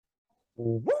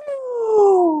Woo!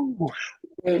 Woo!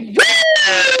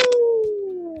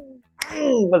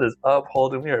 What is up,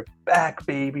 Holden? We are back,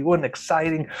 baby. What an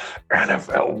exciting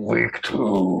NFL week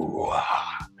 2.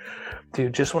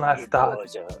 Dude, just when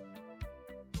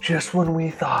we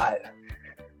thought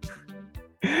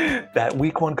that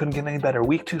week 1 couldn't get any better,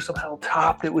 week 2 somehow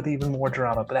topped it with even more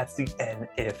drama, but that's the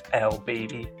NFL,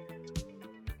 baby.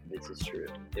 This is true.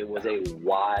 It was a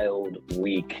wild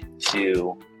week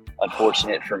 2.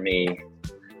 Unfortunate for me,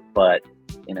 but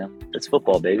it's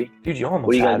football, baby. Dude, you almost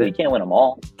what are you gonna do? You can't win them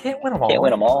all. Can't win them all. Can't win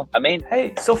them all. I mean,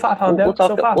 hey, still 500. We'll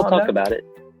talk about it.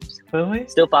 Really?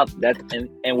 Still 5.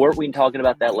 And weren't we talking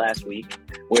about that last week?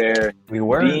 Where we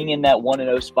were being in that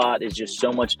 1-0 spot is just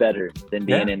so much better than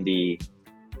being in the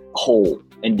hole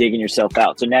and digging yourself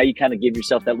out. So now you kind of give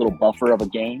yourself that little buffer of a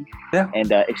game. Yeah.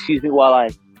 And excuse me while I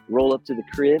roll up to the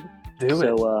crib.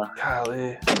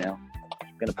 Golly.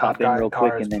 Gonna pop in real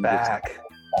quick and then back.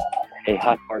 Hey,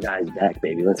 hot car guy's back,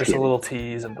 baby. Let's just get a little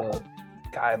tease of the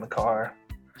guy in the car.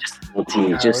 Just a little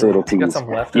tease. You got some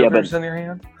leftovers in your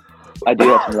hand? I do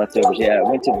have some leftovers. Yeah, I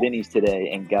went to Vinny's today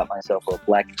and got myself a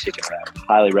black chicken wrap.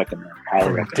 Highly recommend.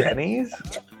 Denny's?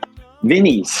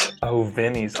 Vinny's. Oh,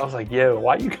 Vinny's. I was like, yo,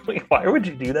 why would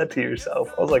you do that to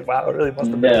yourself? I was like, wow, it really must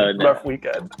have been a rough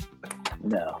weekend.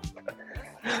 No.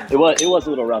 It was a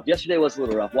little rough. Yesterday was a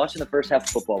little rough. Watching the first half of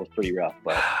football was pretty rough,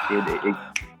 but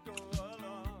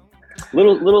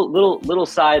little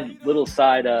side.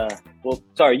 Well,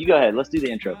 sorry, you go ahead. Let's do the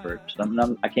intro first.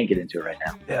 I can't get into it right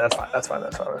now. Yeah, that's fine.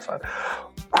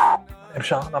 I'm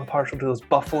Sean. I'm partial to those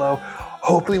Buffalo.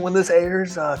 Hopefully, when this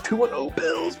airs, 2-1-0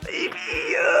 Bills, baby.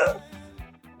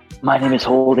 My name is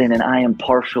Holden, and I am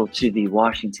partial to the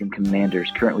Washington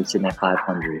Commanders, currently sitting at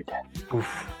 500.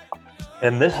 Oof.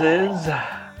 And this is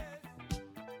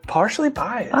partially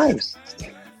biased.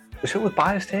 The show with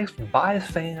biased takes from biased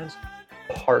fans,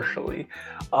 partially.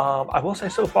 I will say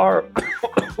so far,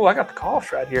 well, I got the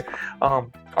cough right here. Our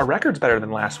record's better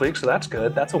than last week, so that's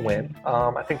good. That's a win.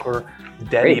 I think we're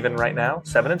dead even right now,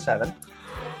 7-7.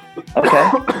 Okay.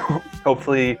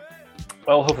 Hopefully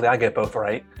I get both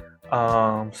right.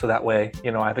 So that way,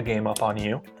 I have a game up on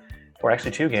you. Or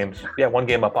actually 2 games. Yeah, 1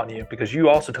 game up on you because you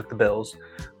also took the Bills.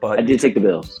 But I did take the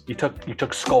Bills. You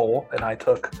took Skull and I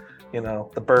took,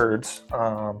 the Birds.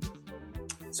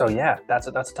 So yeah, that's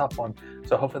a tough one.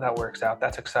 So hopefully that works out.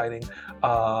 That's exciting.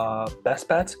 Best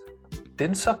bets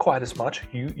didn't suck quite as much.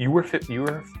 You were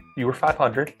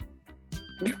 500.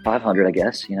 500, I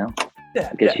guess. Yeah,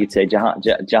 I guess you could say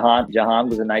Jahan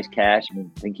was a nice cash. I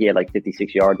think he had like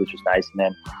 56 yards, which was nice. And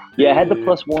then I had the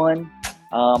 +1.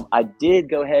 I did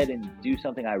go ahead and do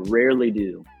something I rarely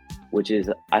do, which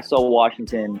is I saw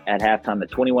Washington at halftime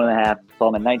at 21.5, saw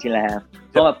them at 19.5,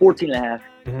 saw them at 14.5,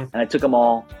 and I took them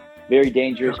all. Very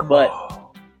dangerous, but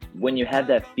when you have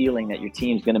that feeling that your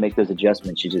team's going to make those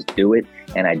adjustments, you just do it,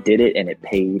 and I did it, and it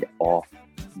paid off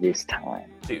this time.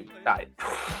 Dude, at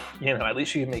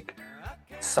least you can make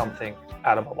something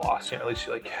out of a loss. At least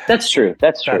you That's true.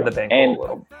 That's true. The bank and a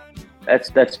little. That's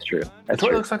true. That's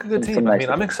what it looks like a good team.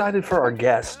 I'm excited for our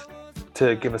guest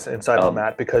to give us insight on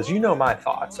that because my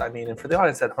thoughts. And for the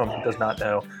audience at home who does not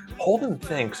know, Holden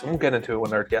thinks, and we'll get into it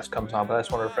when our guest comes on, but I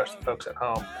just want to refresh the folks at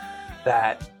home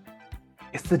that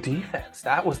it's the defense.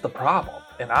 That was the problem.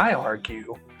 And I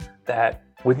argue that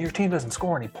when your team doesn't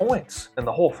score any points in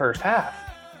the whole first half,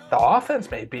 the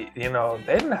offense may be, they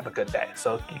didn't have a good day.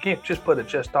 So you can't just put it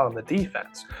just on the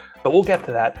defense. But we'll get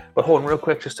to that. But hold on real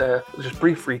quick, just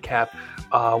brief recap.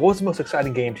 What was the most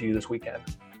exciting game to you this weekend?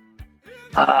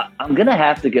 I'm going to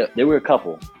have to go. There were a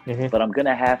couple, but I'm going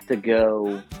to have to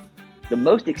go. The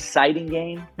most exciting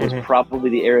game was probably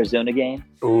the Arizona game.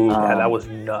 Ooh, that was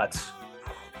nuts.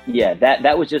 Yeah,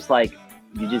 that was just like,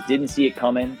 you just didn't see it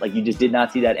coming. Like, you just did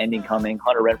not see that ending coming.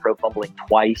 Hunter Renfrow fumbling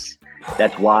twice.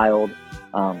 That's wild.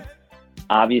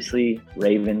 Obviously,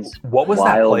 Ravens. What was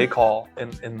that play call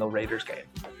in the Raiders game?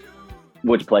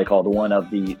 Which play call? The one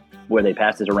of where they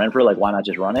passed it to Renfrow? Like, why not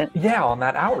just run it? Yeah, on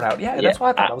that out route. Yeah, that's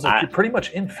what I thought. I was like, you're pretty much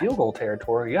in field goal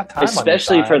territory. You got time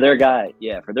especially on your side. For their guy.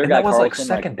 Yeah, for their guy. That was Carlson,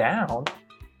 second down.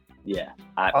 Yeah,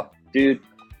 dude,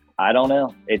 I don't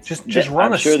know. It's just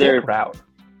run a stick route.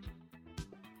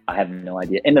 I have no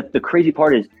idea. And the crazy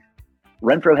part is,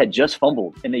 Renfrow had just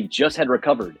fumbled and they just had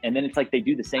recovered, and then it's like they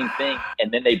do the same thing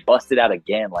and then they bust it out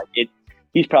again. Like,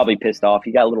 he's probably pissed off.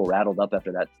 He got a little rattled up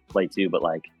after that play too. But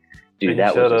dude,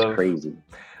 that was just crazy.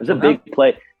 It was a big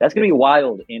play. That's gonna be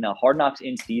wild in a Hard Knocks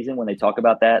in season when they talk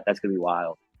about that. That's gonna be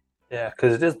wild. Yeah,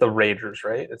 because it is the Raiders,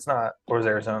 right? It's not. Or is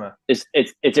Arizona? It's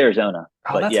Arizona.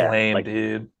 Oh, that's lame,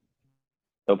 dude.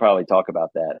 They'll probably talk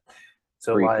about that.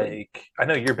 So briefly. like, I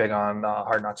know you're big on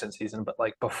Hard Knocks in season, but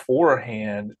like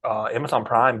beforehand, Amazon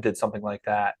Prime did something like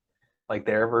that, like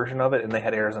their version of it, and they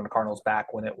had Arizona Cardinals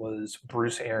back when it was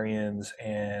Bruce Arians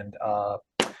and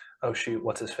oh shoot,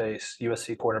 what's his face,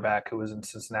 USC quarterback who was in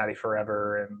Cincinnati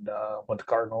forever and went to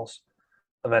Cardinals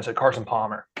eventually, Carson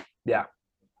Palmer. Yeah,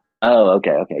 Oh,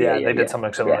 okay, okay, yeah, yeah, yeah, they did yeah,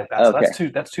 something similar yeah. like that. So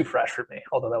Okay, that's too fresh for me.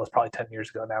 Although that was probably 10 years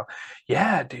ago now.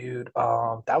 Yeah, dude,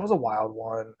 that was a wild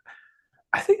one.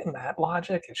 I think in that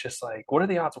logic, it's just like, what are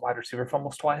the odds wide receiver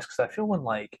fumbles twice? Because I feel when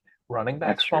like running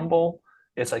backs that's true. fumble,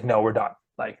 it's like, no, we're done.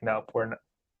 Like, nope, we're not,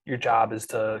 your job is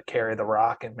to carry the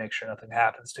rock and make sure nothing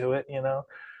happens to it, you know.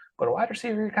 But a wide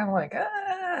receiver, you're kind of like,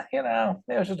 you know,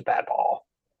 it was just a bad ball.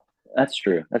 That's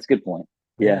true. That's a good point.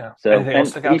 Yeah. Yeah. So, Anything else and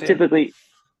stick out he's to you? typically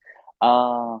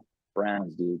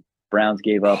Browns, dude. Browns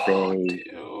gave up Oh, a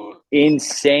dude.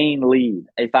 insane lead.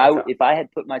 Okay. If I had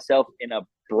put myself in a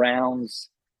Browns,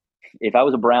 if I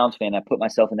was a Browns fan, I put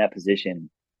myself in that position.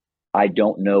 I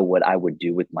don't know what I would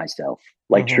do with myself.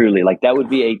 Like Hmm. truly, like that would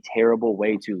be a terrible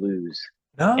way to lose.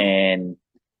 No, And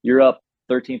you're up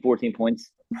 13, 14 points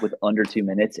with under 2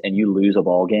 minutes and you lose a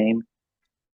ball game.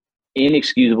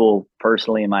 Inexcusable,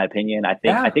 personally, in my opinion. I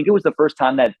yeah, think it was the first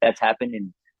time that that's happened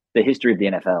in the history of the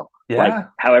NFL. Like yeah.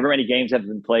 however many games have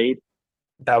been played,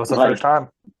 That was the first like time.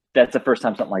 that's the first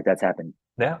time something like that's happened.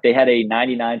 Yeah. They had a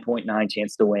 99.9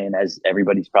 chance to win, as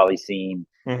everybody's probably seen.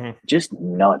 Hmm. Just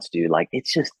nuts, dude. Like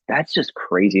it's just that's just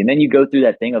crazy. And then you go through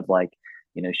that thing of like,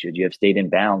 should you have stayed in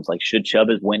bounds? Like, should Chubb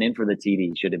have went in for the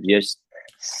TD? Should have just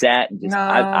sat and just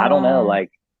I don't know. No,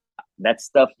 Like that's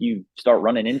stuff you start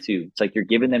running into. It's like you're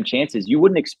giving them chances. You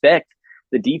wouldn't expect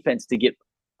the defense to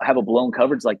have a blown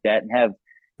coverage like that and have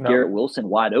no. Garrett Wilson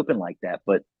wide open like that,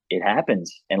 but it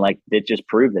happens. And like it just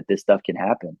proved that this stuff can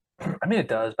happen. I mean, it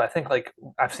does, but I think like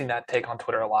I've seen that take on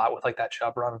Twitter a lot with like that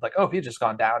Chubb run. Like, oh, if he had just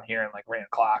gone down here and like ran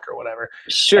a clock or whatever.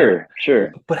 And Sure,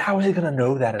 sure. but how is he going to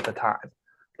know that at the time?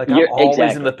 Like, I'm You're always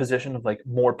in the exactly. position of like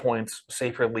more points,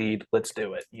 safer lead. Let's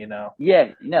do it. You know.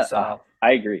 Yeah, no, So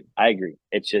I agree. I agree.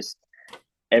 It's just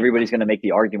everybody's going to make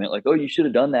the argument like, "Oh, you should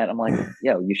have done that." I'm like,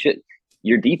 "Yeah, you should.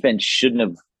 Your defense shouldn't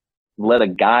have let a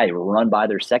guy run by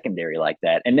their secondary like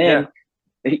that." And yeah,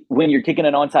 then when you're kicking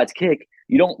an onside kick,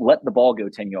 you don't let the ball go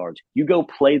 10 yards. You go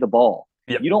play the ball.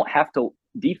 yep, You don't have to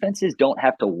defenses don't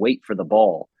have to wait for the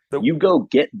ball. nope, You go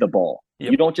get the ball. You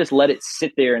yep. don't just let it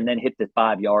sit there and then hit the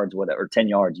 5 yards whatever, or 10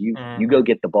 yards. You Hmm. go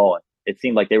get the ball. It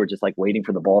seemed like they were just like waiting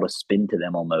for the ball to spin to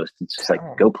them almost. It's just like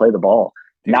Oh, go play the ball.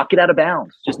 dude, Knock it out of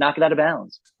bounds. Just knock it out of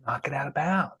bounds. knock it out of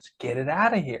bounds. Get it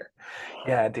out of here.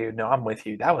 Yeah, dude. No, I'm with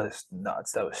you. That was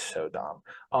nuts. That was so dumb.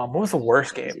 What was the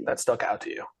worst game Crazy. that stuck out to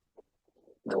you?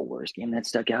 The worst game that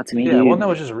stuck out to me, Yeah, one dude. that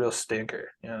was just a real stinker.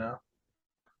 You know.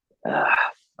 Uh,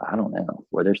 I don't know.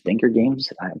 Were there stinker games?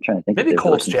 I'm trying to think if Maybe there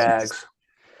were Colts some. Jags.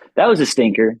 That was a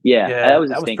stinker. Yeah, that Yeah, was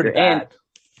a that was pretty stinker, and bad.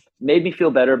 made me feel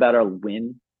better about our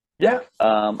win Yeah.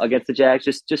 against the Jags.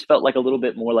 Just felt like a little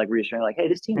bit more like reassuring. Like, hey,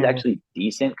 this team's Hmm. actually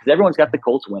decent because everyone's got the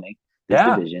Colts winning this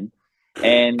Yeah. division,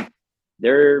 and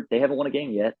they haven't won a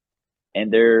game yet,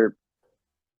 and they're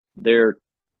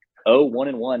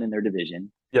 1-1 in their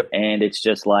division, Yep. and it's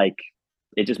just like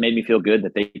it just made me feel good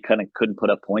that they kind of couldn't put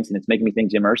up points, and it's making me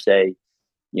think Jim Irsay,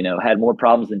 had more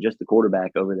problems than just the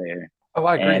quarterback over there. Oh,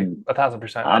 I agree, And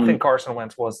 1,000%. I think I'm Carson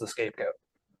Wentz was the scapegoat.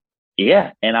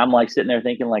 yeah, and I'm like sitting there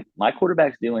thinking like my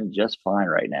quarterback's doing just fine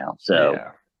right now. So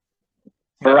Yeah.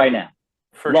 for Yeah. right now,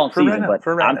 For long for right season, now. but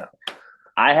For right now.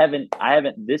 I haven't.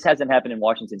 This hasn't happened in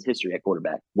Washington's history at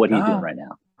quarterback. What he's doing No. right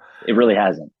now, it really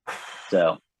hasn't.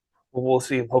 So Well, we'll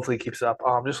see. Hopefully, it keeps up.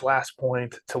 Just last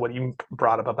point to what you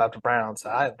brought up about the Browns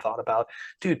that I hadn't thought about,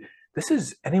 dude. This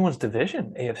is anyone's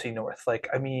division, AFC North. Like,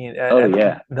 I mean, oh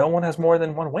yeah, no one has more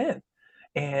than one win,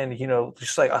 and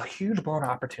just like a huge blown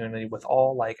opportunity with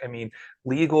all like, I mean,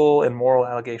 legal and moral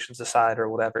allegations aside or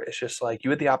whatever. It's just like you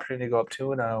had the opportunity to go up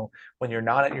 2-0 when you're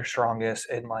not at your strongest,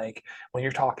 and like when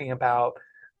you're talking about,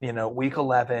 week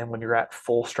 11 when you're at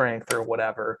full strength or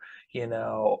whatever, you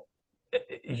know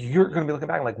you're going to be looking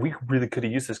back like we really could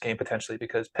have used this game potentially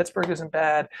because Pittsburgh isn't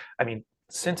bad. I mean,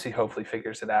 Cincy hopefully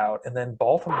figures it out, and then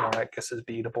Baltimore I guess is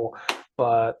beatable.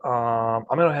 But I'm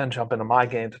gonna go ahead and jump into my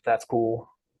games if that's cool.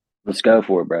 let's go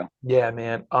for it, bro. Yeah,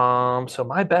 man. So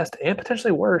my best and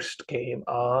potentially worst game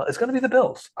is going to be the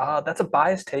Bills. That's a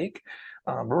biased take.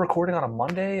 We're recording on a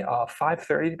Monday,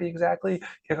 5:30 to be exactly.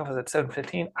 Kickoff is at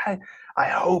 7:15. I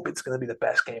hope it's going to be the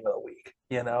best game of the week,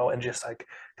 and just like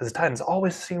because the Titans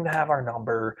always seem to have our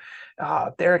number,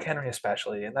 Derrick Henry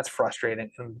especially, and that's frustrating.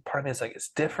 And part of me is like, it's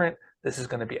different. This is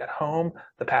going to be at home.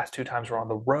 The past two times we're on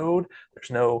the road. There's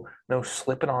no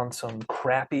slipping on some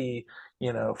crappy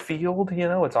field.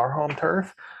 It's our home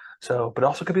turf. So, but it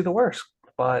also could be the worst.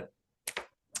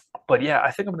 But yeah,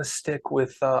 I think I'm going to stick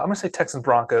with. I'm going to say Texans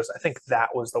Broncos. I think that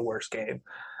was the worst game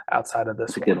outside of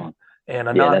this That's a good one. And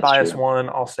a Yeah, that's non-biased true. one,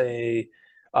 I'll say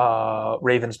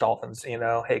Ravens Dolphins.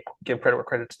 Hey, give credit where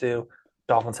credit's due.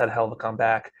 Dolphins had a hell of a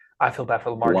comeback. I feel bad for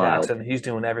Lamar Wild. Jackson. He's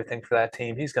doing everything for that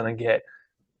team. He's going to get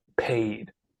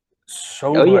paid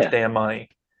so Oh much yeah, damn money.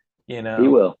 he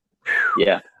will.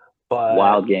 Yeah, But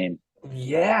wild game.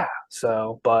 yeah,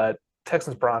 but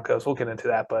Texans Broncos, we'll get into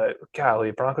that. But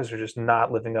golly, Broncos are just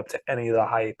not living up to any of the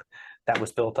hype that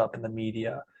was built up in the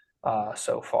media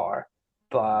so far.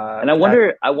 But And I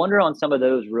wonder on some of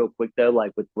those real quick though,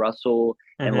 like with Russell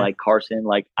and mhm, like Carson,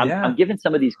 like I'm yeah, giving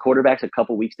some of these quarterbacks a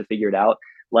couple weeks to figure it out.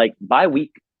 Like by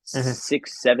week mhm,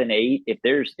 6, 7, 8, if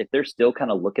they're still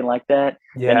kind of looking like that,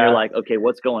 then you're yeah, like, okay,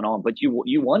 what's going on? But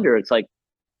you wonder, it's like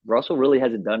Russell really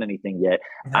hasn't done anything yet.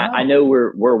 I no, know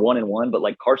we're 1-1, but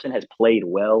like Carson has played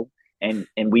well and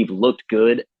we've looked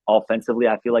good offensively.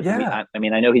 I feel like yeah, I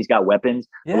mean I know he's got weapons,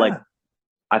 but like yeah,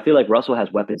 I feel like Russell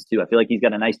has weapons too. I feel like he's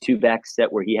got a nice two back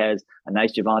set where he has a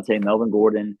nice Javonte, Melvin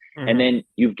Gordon, and mhm. then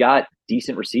you've got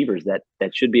decent receivers that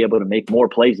should be able to make more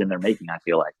plays than they're making. I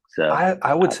feel like so.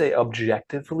 I would I, say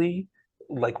objectively,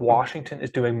 like Washington is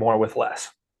doing more with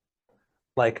less.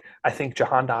 Like I think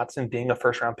Jahan Dotson being a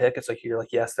first round pick, it's like you're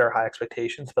like, yes, there are high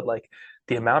expectations, but like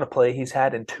the amount of play he's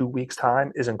had in 2 weeks'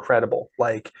 time is incredible.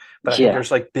 Like, but I think yeah, there's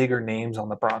like bigger names on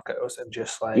the Broncos and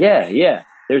just like, yeah.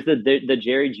 There's the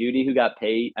Jerry Judy who got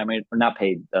paid. I mean, or not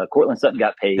paid. Cortland Sutton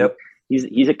got paid. yep,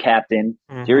 He's a captain.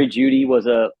 hmm Jerry Judy was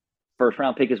a first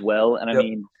round pick as well. And I yep.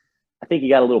 mean, I think he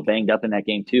got a little banged up in that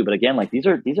game too. But again, like these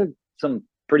are some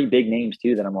pretty big names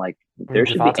too that I'm like there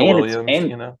should be. Javante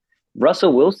Williams, And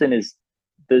Russell Wilson is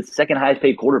the second highest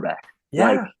paid quarterback.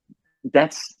 Like yeah.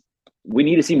 that's we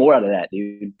need to see more out of that,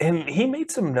 dude. And he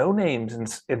made some no names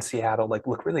in Seattle like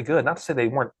look really good. Not to say they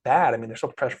weren't bad. I mean, they're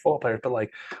still professional football players, but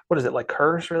like, what is it? Like,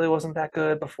 Curse really wasn't that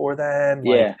good before then.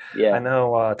 Like, Yeah, yeah, I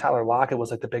know Tyler Lockett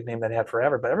was like the big name that he had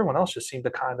forever, but everyone else just seemed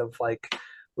to kind of like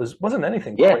wasn't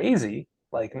anything yeah, crazy.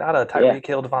 Like, not a yeah. Tyreek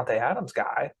Hill, Devontae Adams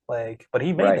guy. Like, but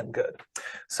he made Right. them good.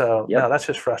 So no, Yep. that's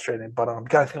just frustrating. But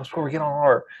got anything else before we get on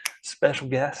our special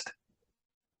guest?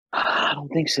 I don't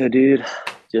think so, dude.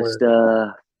 Just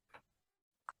Or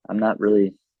I'm not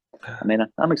really. I mean,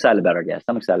 I'm excited about our guest.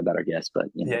 I'm excited about our guest, but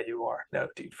you know, yeah, you are. No,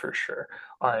 dude, for sure.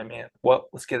 All right, man. Well,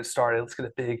 let's get it started. Let's get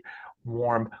a big,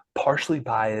 warm, partially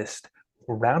biased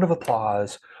round of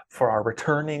applause for our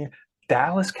returning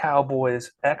Dallas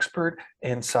Cowboys expert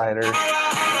insider,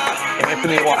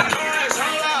 Anthony Watt.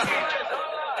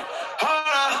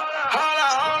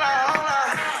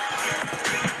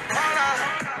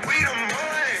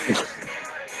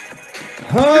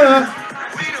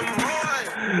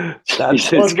 That's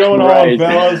Jesus what's going on, Christ.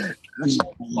 fellas.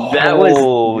 That was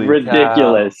Holy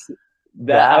ridiculous.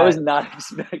 That I was That not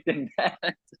expecting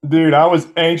that. Dude, I was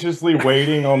anxiously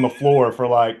waiting on the floor for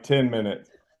like 10 minutes.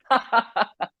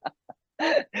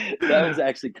 That was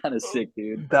actually kind of sick,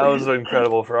 dude. that was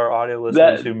incredible for our audio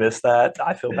listeners That who missed that.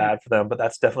 I feel bad for them, but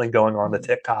that's definitely going on the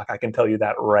TikTok. I can tell you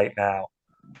that right now.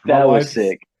 My that was wife's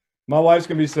sick. my wife's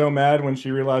gonna be so mad when she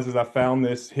realizes I found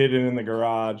this hidden in the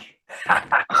garage.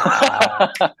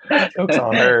 Jokes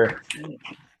on her. Dude,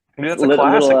 that's a little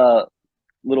classic.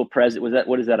 little present. Was that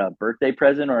what is that, a birthday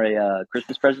present or a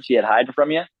Christmas present she had hiding from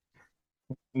you?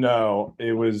 No,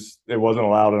 it wasn't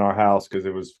allowed in our house because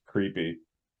it was creepy.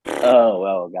 Oh,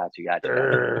 well, got you.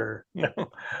 Sure. No.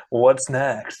 What's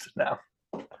next? No.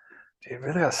 Dude,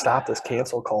 really gotta stop this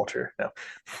cancel culture. No.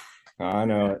 I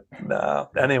know it. No.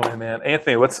 Anyway, man.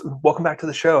 Anthony, welcome back to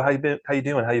the show. How you been? How you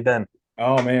doing? How you been?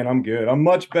 Oh man, I'm good. I'm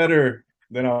much better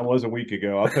than I was a week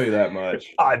ago. I'll tell you that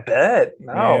much. I bet.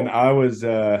 Man, No. I was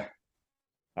I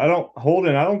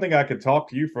don't think I could talk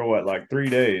to you for what, like 3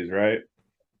 days, right?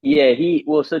 Yeah,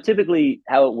 so typically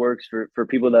how it works for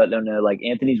people that don't know, like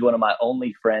Anthony's one of my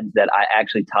only friends that I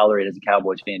actually tolerate as a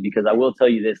Cowboys fan, because I will tell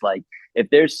you this, like if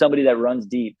there's somebody that runs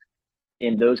deep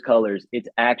in those colors, it's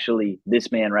actually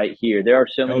this man right here. There are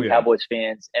so Oh many yeah. Cowboys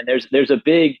fans, and there's a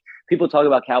big people talk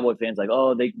about Cowboy fans like,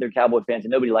 oh, they're Cowboy fans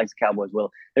and nobody likes the Cowboys. Well,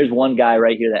 there's one guy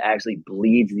right here that actually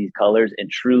bleeds these colors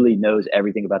and truly knows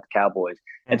everything about the Cowboys.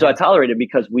 And so I Mhm. tolerate it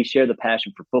because we share the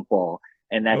passion for football.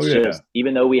 And Oh that's yeah. just,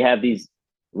 even though we have these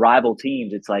rival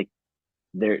teams, it's like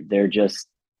they're just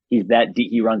he's that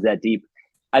deep, he runs that deep.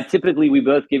 We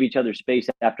both give each other space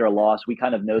after a loss. We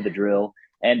kind of know the drill.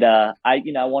 And I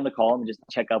wanted to call him and just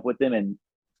check up with him. And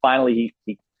finally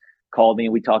he called me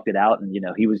and we talked it out. And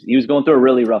he was going through a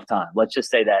really rough time. Let's just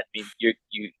say that. I mean,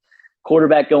 you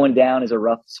quarterback going down is a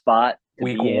rough spot to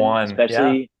Week be in, one. Yeah.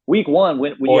 especially week one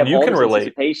when you Well, and have you all can this relate.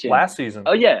 anticipation. Last season.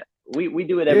 Oh yeah. We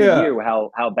do it every year.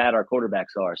 How bad our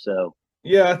quarterbacks are. So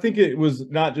yeah, I think it was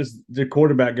not just the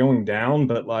quarterback going down,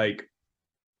 but like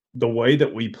the way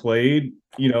that we played.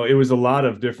 It was a lot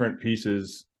of different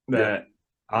pieces that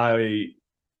I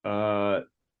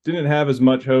didn't have as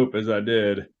much hope as I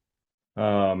did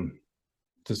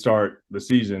to start the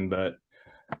season, but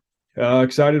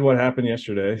excited what happened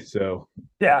yesterday. So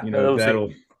yeah,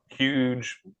 that'll a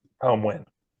huge home win.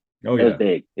 Oh yeah, it was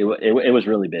big. It was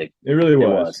really big. It really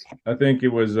was. I think it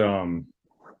was.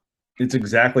 It's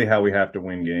exactly how we have to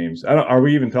win games. Are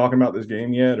we even talking about this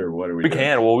game yet, or what are we? We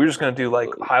can. Well, we're just going to do like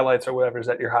highlights or whatever. Is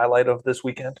that your highlight of this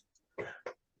weekend?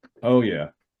 Oh yeah,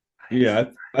 yeah.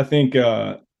 I think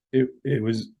it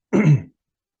was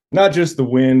not just the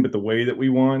win, but the way that we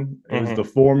won. It was the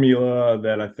formula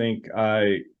that I think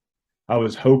I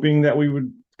was hoping that we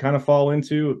would kind of fall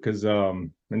into, because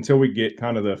until we get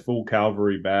kind of the full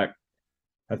cavalry back,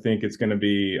 I think it's going to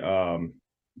be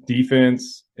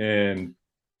defense and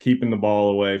keeping the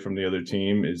ball away from the other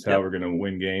team is how we're going to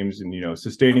win games. And,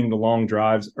 sustaining the long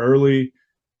drives early,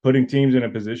 putting teams in a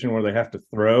position where they have to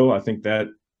throw. I think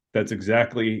that's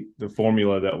exactly the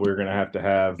formula that we're going to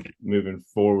have moving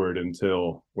forward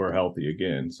until we're healthy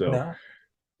again. So I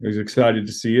was excited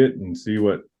to see it and see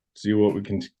what we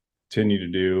can continue to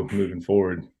do moving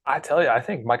forward. I tell you, I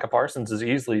think Micah Parsons is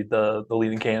easily the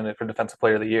leading candidate for Defensive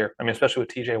Player of the Year. I mean, especially with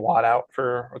TJ Watt out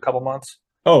for a couple months.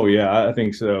 Oh yeah, I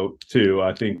think so too.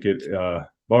 I think it,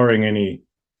 barring any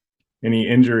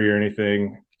injury or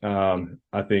anything,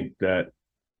 I think that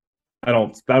I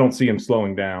don't see him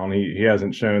slowing down. He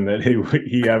hasn't shown that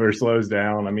he ever slows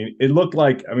down. I mean, it looked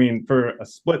like, for a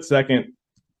split second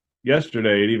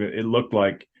yesterday, it looked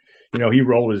like, he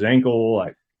rolled his ankle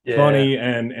like funny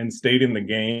and stayed in the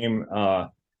game,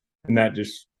 and that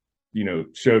just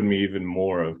showed me even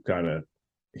more of kind of,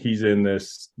 he's in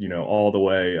this, all the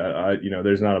way.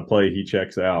 There's not a play he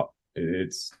checks out.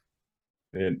 It's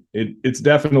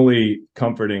definitely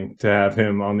comforting to have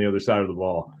him on the other side of the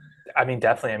ball. I mean,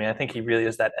 definitely. I mean, I think he really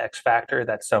is that X factor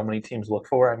that so many teams look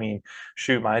for. I mean,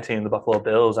 shoot, my team, the Buffalo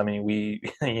Bills. I mean, we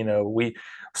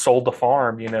sold the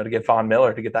farm, to get Von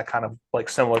Miller to get that kind of like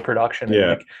similar production.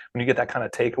 Yeah. And when you get that kind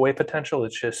of takeaway potential,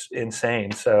 it's just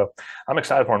insane. So I'm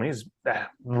excited for him. He's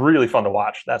really fun to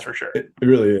watch. That's for sure. It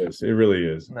really is. It really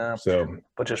is. No. So,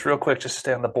 but just real quick, just to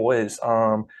stay on the boys.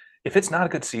 If it's not a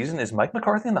good season, is Mike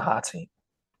McCarthy in the hot seat?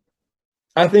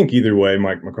 I think either way,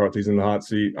 Mike McCarthy's in the hot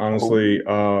seat. Honestly,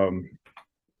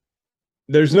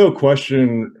 there's no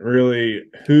question really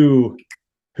who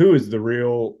is the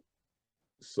real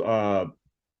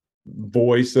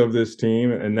voice of this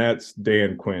team, and that's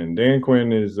Dan Quinn. Dan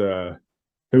Quinn is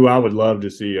who I would love to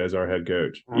see as our head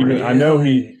coach. Really? I know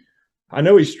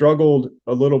he struggled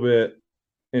a little bit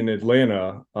in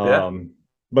Atlanta,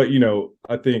 but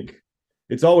I think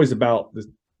it's always about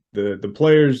the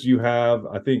players you have.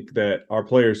 I think that our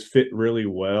players fit really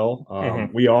well.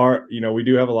 We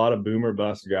do have a lot of boomer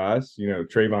bust guys,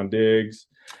 Trayvon Diggs,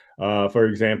 for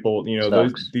example, these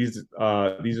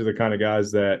are the kind of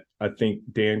guys that I think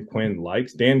Dan Quinn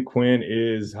likes. Dan Quinn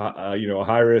is, a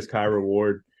high risk, high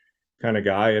reward kind of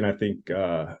guy. And I think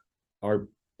our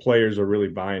players are really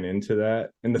buying into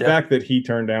that. And the fact that he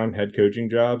turned down head coaching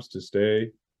jobs to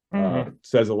stay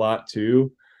says a lot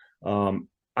too.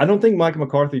 I don't think Mike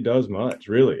McCarthy does much,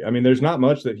 really. I mean, there's not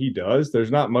much that he does.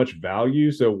 There's not much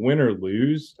value. So win or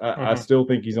lose, I still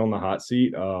think he's on the hot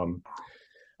seat.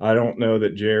 I don't know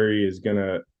that Jerry is going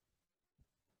to,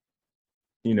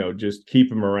 just keep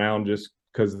him around just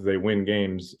because they win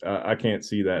games. I can't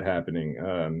see that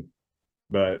happening.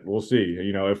 But we'll see.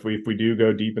 If we do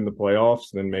go deep in the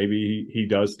playoffs, then maybe he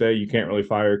does stay. You can't really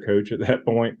fire a coach at that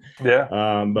point.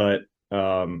 Yeah.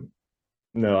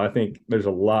 No, I think there's a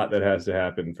lot that has to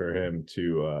happen for him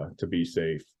to be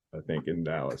safe, I think, in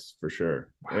Dallas for sure,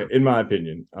 in my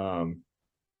opinion.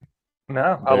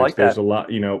 No, I like that. There's a lot,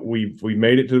 we've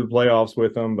made it to the playoffs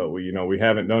with them, but we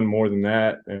haven't done more than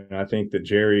that. And I think that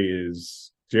Jerry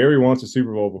wants a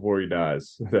Super Bowl before he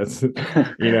dies. That's,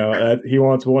 he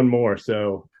wants one more.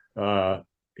 So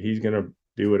he's going to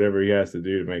do whatever he has to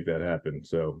do to make that happen.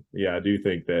 So, yeah, I do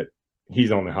think that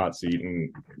he's on the hot seat,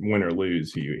 and win or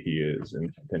lose, he is, in my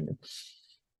opinion.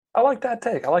 I like that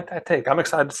take. I'm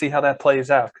excited to see how that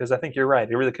plays out, because I think you're right.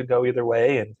 It really could go either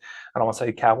way. And I don't want to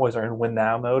say Cowboys are in win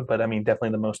now mode, but I mean,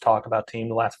 definitely the most talked about team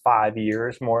the last 5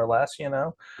 years, more or less,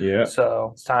 Yeah.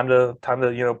 So it's time to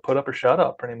put up or shut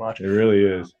up, pretty much. It really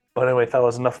is. But anyway,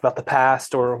 fellas, enough about the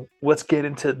past, or let's get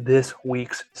into this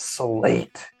week's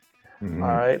slate. Mm-hmm. All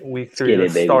right. Week 3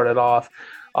 started off.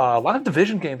 A lot of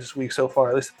division games this week so far,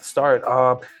 at least at the start.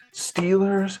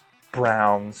 Steelers,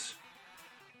 Browns.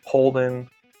 Holden,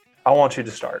 I want you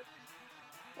to start.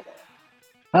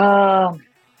 Um,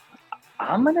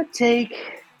 I'm gonna take.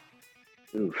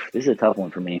 Oof, this is a tough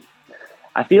one for me.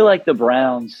 I feel like the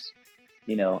Browns.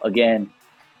 Again,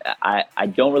 I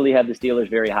don't really have the Steelers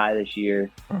very high this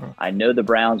year. Mm-hmm. I know the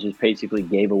Browns just basically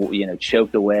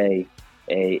choked away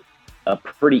a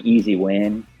pretty easy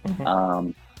win.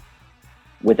 Mm-hmm.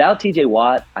 Without TJ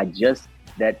Watt, I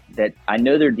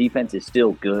know their defense is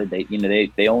still good.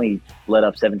 They only let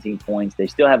up 17 points. They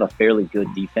still have a fairly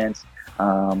good defense.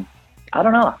 I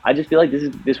don't know. I just feel like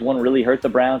this one really hurt the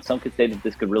Browns. Some could say that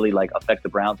this could really affect the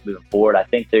Browns moving forward. I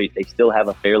think they still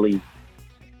have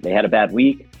they had a bad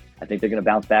week. I think they're going to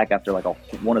bounce back after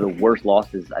one of the worst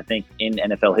losses I think in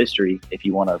NFL history. If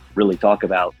you want to really talk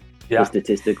about the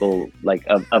statistical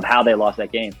of how they lost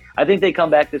that game, I think they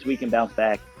come back this week and bounce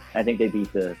back. I think they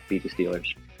beat the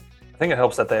Steelers. I think it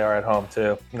helps that they are at home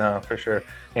too. No, for sure.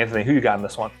 Anthony, who you got in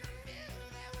this one?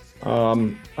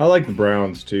 I like the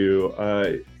Browns too.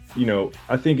 I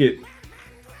think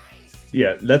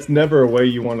that's never a way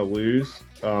you want to lose.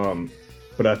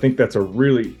 But I think that's a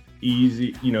really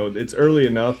easy, it's early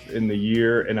enough in the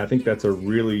year. And I think that's a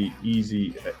really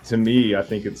easy, to me, I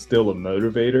think it's still a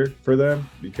motivator for them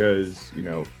because,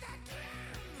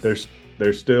 they're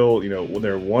still,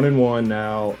 they're 1-1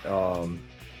 now.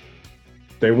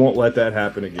 They won't let that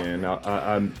happen again.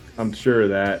 I'm sure of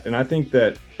that. And I think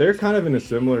that they're kind of in a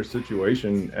similar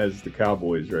situation as the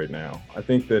Cowboys right now. I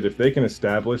think that if they can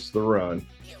establish the run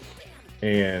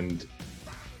and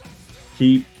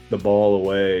keep the ball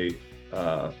away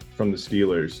from the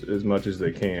Steelers as much as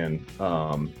they can,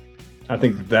 I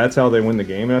think that's how they win the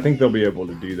game. And I think they'll be able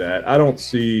to do that. I don't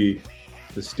see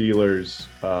the Steelers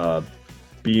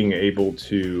being able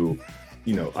to,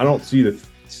 I don't see the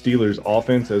Steelers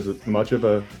offense as much of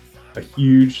a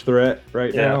huge threat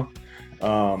right now.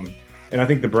 And I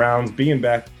think the Browns being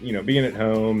back, being at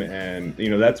home and,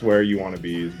 that's where you want to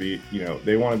be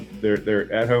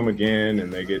they're at home again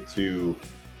and they get to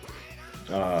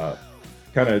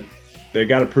they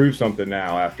got to prove something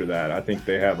now after that. I think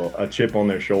they have a chip on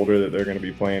their shoulder that they're going to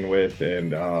be playing with.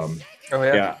 And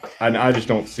I just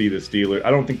don't see the Steelers.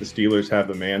 I don't think the Steelers have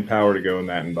the manpower to go in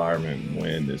that environment and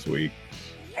win this week.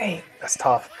 Dang, that's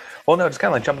tough. Well, no, just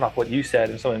kind of jumping off what you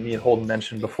said and something me and Holden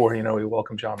mentioned before, we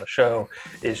welcomed you on the show,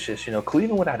 is just,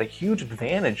 Cleveland would have had a huge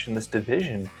advantage in this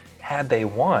division had they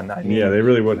won. I mean, yeah, they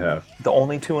really would have. The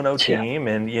only 2-0 team,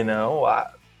 and,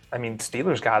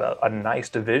 Steelers got a nice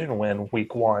division win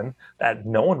week 1 that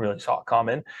no one really saw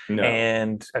coming. No.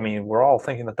 And, we're all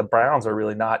thinking that the Browns are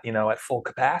really not, at full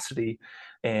capacity.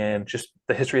 And just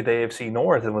the history of the AFC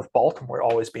North and with Baltimore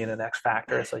always being an X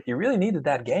factor, it's like you really needed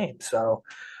that game. So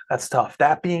that's tough.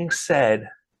 That being said,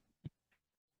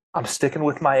 I'm sticking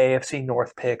with my AFC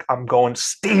North pick. I'm going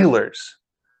Steelers.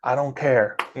 I don't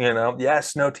care.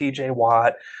 Yes, no TJ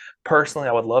Watt. Personally,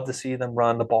 I would love to see them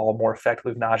run the ball more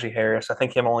effectively with Najee Harris. I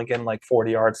think him only getting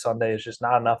 40 yards Sunday is just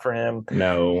not enough for him.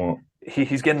 No.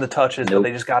 He's getting the touches, but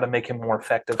they just got to make him more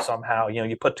effective somehow.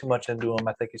 You put too much into him.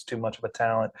 I think he's too much of a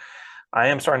talent. I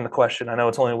am starting to question. I know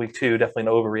it's only week 2, definitely an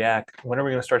overreact. When are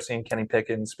we going to start seeing Kenny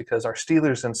Pickens? Because our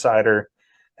Steelers insider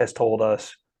has told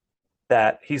us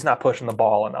that he's not pushing the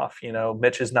ball enough.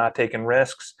 Mitch is not taking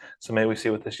risks. So maybe we see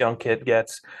what this young kid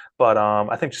gets. But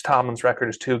I think just Tomlin's record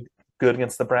is too good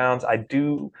against the Browns. I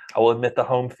will admit the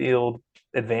home field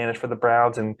advantage for the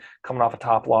Browns and coming off a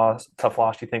tough loss, do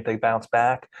you think they bounce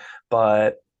back?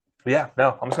 But yeah,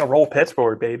 no, I'm just going to roll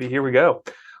Pittsburgh, baby. Here we go.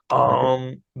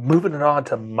 Moving it on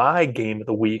to my game of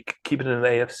the week, keeping it in the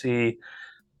AFC,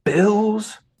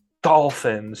 Bills,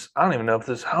 Dolphins. I don't even know if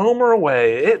this is home or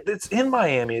away. It's in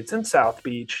Miami. It's in South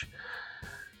Beach.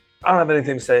 I don't have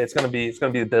anything to say. It's gonna be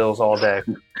the Bills all day.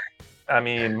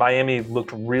 Miami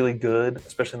looked really good,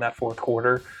 especially in that fourth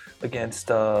quarter against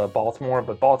Baltimore.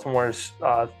 But Baltimore's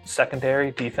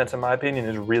secondary defense, in my opinion,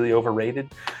 is really overrated.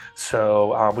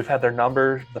 So we've had their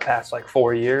number the past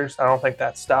 4 years. I don't think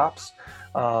that stops.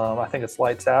 I think it's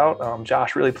lights out.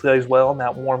 Josh really plays well in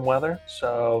that warm weather,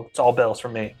 so it's all Bills for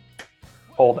me.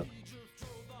 Holden.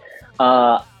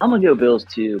 I'm gonna go Bills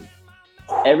too.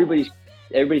 Everybody's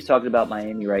talking about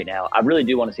Miami right now. I really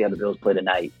do want to see how the Bills play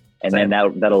tonight, and then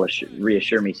that'll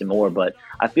reassure me some more. But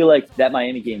I feel like that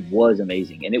Miami game was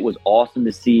amazing, and it was awesome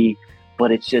to see.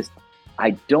 But it's just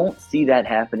I don't see that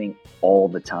happening all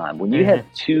the time. When you have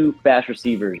 2 fast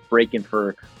receivers breaking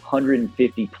for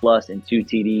 150 plus and 2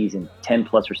 TDs and 10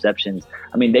 plus receptions.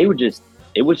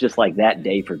 It was just that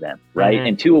day for them, right?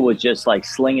 And Tua was just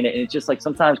slinging it. And it's just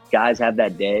sometimes guys have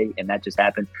that day and that just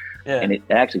happens. Yeah. And it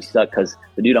actually sucked because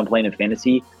the dude I'm playing in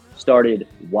fantasy started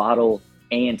Waddle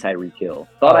and Tyreek Hill.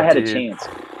 Thought I had a chance.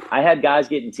 I had guys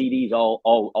getting TDs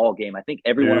all game. I think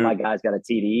every one of my guys got a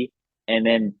TD. And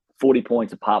then 40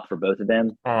 points a pop for both of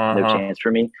them. No chance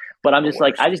for me. But I'm just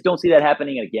like, I just don't see that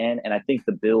happening again. And I think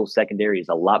the Bills secondary is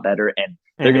a lot better, and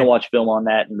they're going to watch film on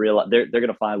that and realize they're going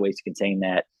to find ways to contain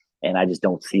that. And I just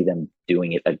don't see them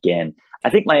doing it again. I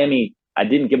think Miami, I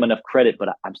didn't give them enough credit, but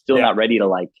I'm still not ready to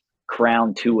like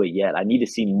crown Tua yet. I need to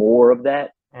see more of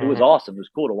that. It was awesome. It was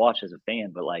cool to watch as a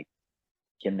fan, but like,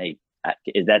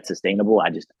 is that sustainable? I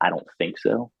don't think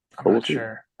so. I'm not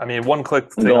sure. I mean, one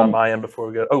quick thing on my end before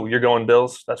we go. Oh, you're going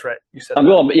Bills? That's right. You said I'm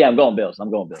going Bills.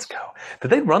 Let's go. Did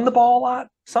they run the ball a lot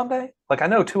Sunday? Like, I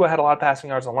know Tua had a lot of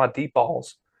passing yards and a lot of deep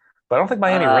balls, but I don't think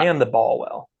Miami ran the ball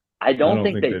well. I don't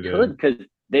think they could, because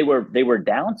they were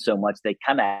down so much. They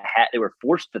kind of they were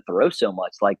forced to throw so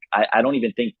much. Like, I don't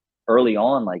even think early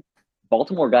on, like,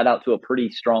 Baltimore got out to a pretty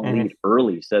strong lead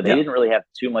early, so they didn't really have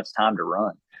too much time to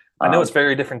run. I know it's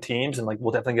very different teams, and like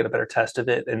we'll definitely get a better test of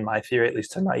it in my theory, at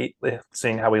least tonight,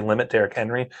 seeing how we limit Derrick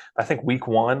Henry. I think week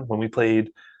 1, when we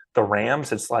played the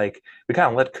Rams, it's like we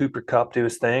kind of let Cooper Kupp do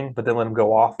his thing, but then let him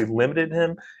go off. We limited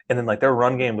him, and then like their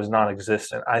run game was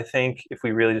non-existent. I think if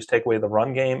we really just take away the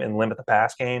run game and limit the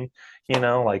pass game,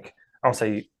 like I don't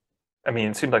say, I mean,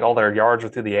 it seems like all their yards are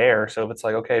through the air. So if it's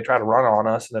like, okay, try to run on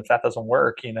us, and if that doesn't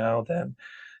work, then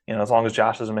as long as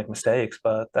Josh doesn't make mistakes.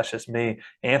 But that's just me.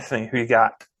 Anthony, who you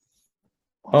got?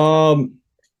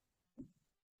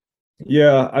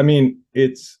 Yeah, I mean,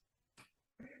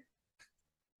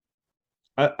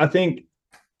 I think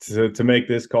to make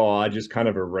this call, I just kind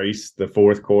of erased the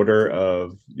fourth quarter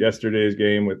of yesterday's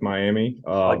game with Miami.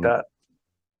 Like that.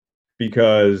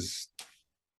 Because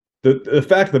the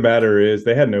fact of the matter is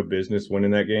they had no business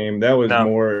winning that game. That was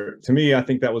more, to me, I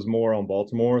think that was more on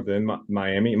Baltimore than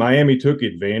Miami. Miami took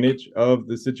advantage of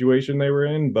the situation they were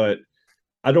in, but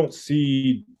I don't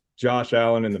see Josh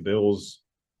Allen and the Bills,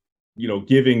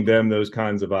 giving them those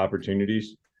kinds of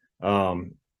opportunities.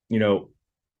 There's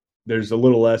a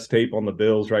little less tape on the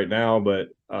Bills right now, but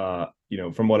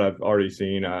from what I've already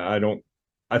seen, I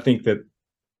think that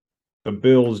the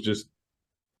Bills just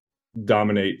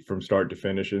dominate from start to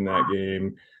finish in that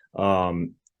game. I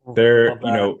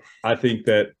think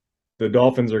that the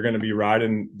Dolphins are going to be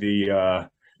riding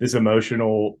this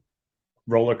emotional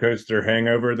roller coaster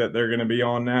hangover that they're going to be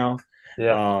on now.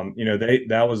 Yeah.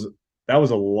 That was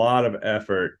a lot of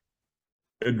effort,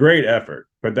 a great effort,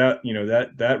 but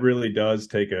that really does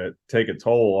take a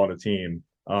toll on a team,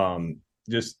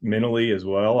 just mentally as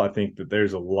well. I think that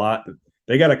there's a lot that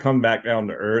they got to come back down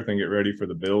to earth and get ready for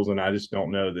the Bills. And I just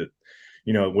don't know that,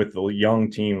 with the young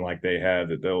team like they have,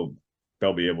 that they'll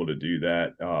be able to do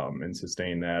that and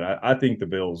sustain that. I think the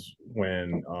Bills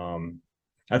win.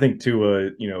 I think Tua,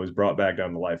 is brought back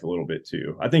down to life a little bit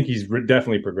too. I think he's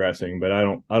definitely progressing, but I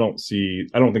don't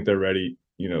think they're ready,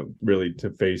 really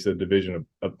to face a division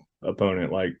of opponent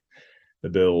like the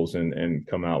Bills and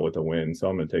come out with a win. So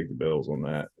I'm going to take the Bills on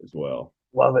that as well.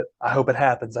 Love it. I hope it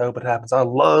happens. I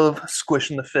love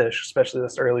squishing the fish, especially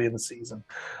this early in the season.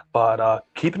 But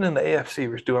keeping in the AFC,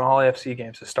 we're doing all AFC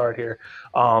games to start here.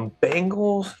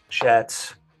 Bengals,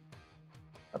 Jets.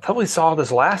 I probably saw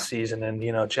this last season,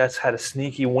 and Jets had a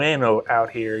sneaky win out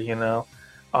here.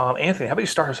 Anthony, how about you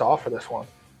start us off for this one?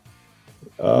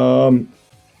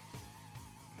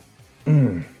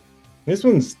 This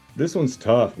one's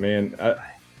tough, man.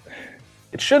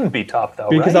 It shouldn't be tough though,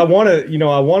 because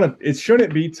right? It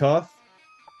shouldn't be tough.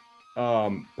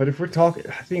 But if we're talking,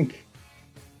 I think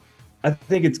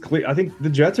it's clear. I think the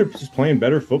Jets are just playing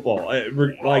better football.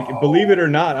 Like, believe it or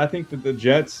not, I think that the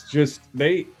Jets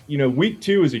week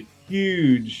 2 is a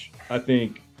huge, I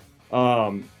think,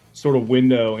 sort of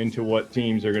window into what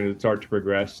teams are going to start to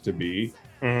progress to be.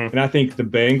 And I think the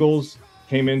Bengals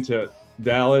came into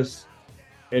Dallas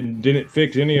and didn't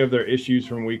fix any of their issues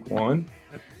from week 1.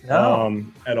 No.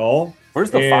 At all. Where's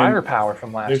the firepower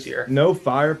from last year? No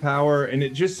firepower, and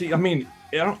it just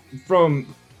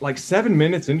from like 7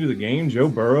 minutes into the game, Joe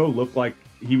Burrow looked like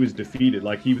he was defeated,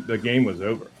 like the game was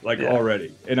over,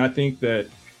 already. And I think that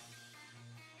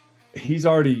he's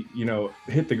already,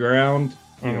 hit the ground,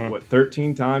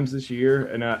 13 times this year,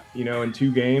 and in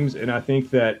 2 games, and I think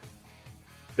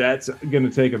that's going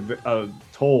to take a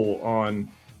toll on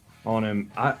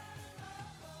him.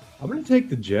 I'm going to take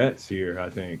the Jets here.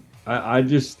 I think I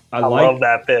love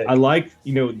that pick. I like,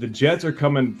 the Jets are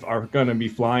going to be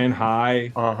flying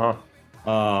high,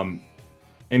 and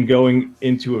going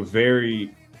into a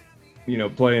very,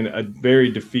 playing a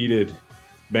very defeated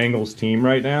Bengals team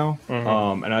right now.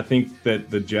 And I think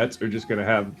that the Jets are just going to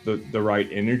have the right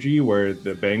energy, where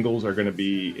the Bengals are going to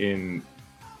be in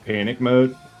panic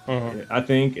mode. I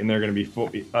think, and they're going to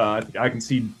be I can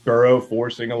see Burrow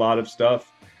forcing a lot of stuff.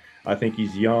 I think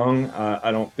he's young.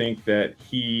 I don't think that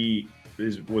he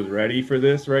was ready for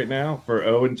this right now for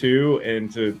 0-2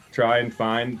 and to try and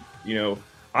find,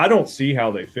 I don't see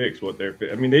how they fix what they're.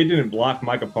 I mean, they didn't block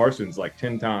Micah Parsons like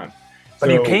 10 times. But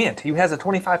you can't. He has a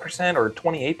 25% or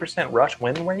 28% rush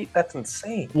win rate. That's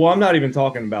insane. Well, I'm not even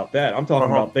talking about that. I'm talking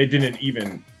about they didn't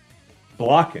even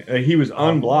block it. He was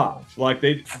unblocked. Like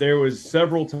there was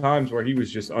several times where he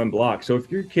was just unblocked. So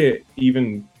if you can't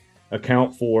even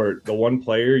account for the one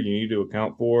player you need to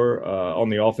account for on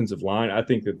the offensive line, I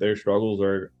think that their struggles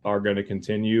are going to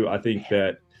continue. I think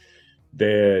that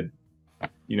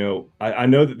I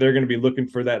know that they're going to be looking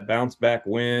for that bounce back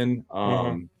win.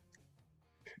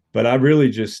 But I really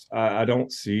just I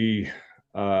don't see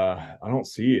it. I don't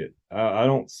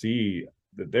see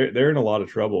that they're in a lot of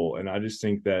trouble, and I just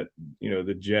think that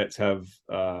the Jets have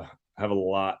a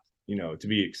lot to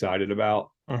be excited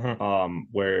about,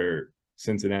 where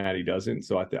Cincinnati doesn't.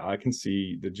 So I can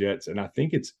see the Jets, and I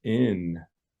think it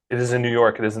is in New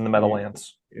York. It is in the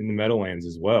Meadowlands. In the Meadowlands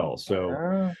as well.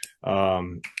 So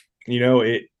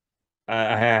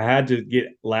I had to get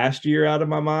last year out of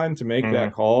my mind to make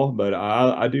that call, but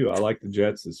I like the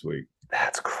Jets this week.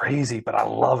 That's crazy, but I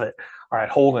love it. All right,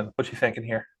 Holden, what you thinking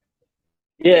here?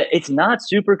 Yeah, it's not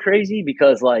super crazy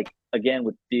because, again,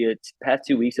 with the past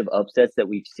 2 weeks of upsets that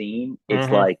we've seen, it's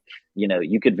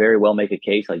you could very well make a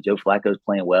case like Joe Flacco's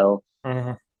playing well.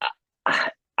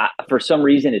 For some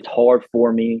reason, it's hard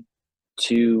for me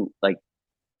to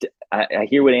I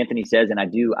hear what Anthony says, and I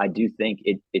do think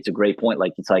it's a great point.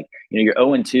 Like, it's like, you're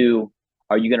 0-2.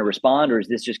 Are you going to respond, or is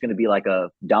this just going to be like a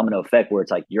domino effect where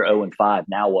it's like you're 0-5?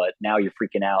 Now what? Now you're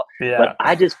freaking out. Yeah. But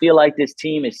I just feel like this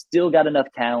team has still got enough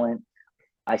talent.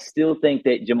 I still think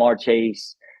that Jamar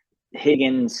Chase,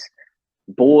 Higgins,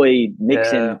 Boyd,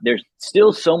 Mixon, there's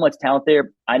still so much talent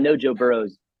there. I know Joe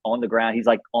Burrow's on the ground. He's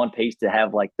on pace to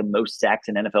have the most sacks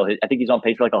in NFL. I think he's on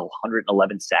pace for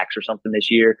 111 sacks or something this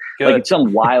year. Good. It's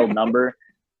some wild number,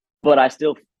 but I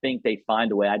still think they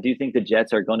find a way. I do think the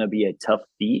Jets are going to be a tough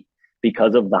feat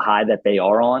because of the high that they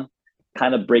are on.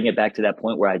 Kind of bring it back to that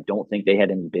point where I don't think they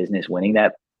had any business winning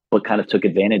that, but kind of took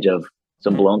advantage of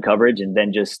some blown coverage and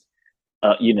then just,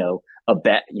 a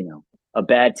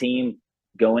bad team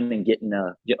going and getting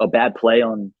a bad play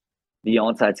on the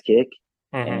onside kick.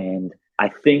 And I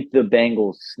think the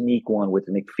Bengals sneak one with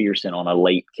McPherson on a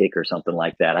late kick or something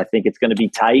like that. I think it's going to be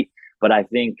tight, but I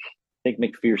think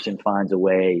McPherson finds a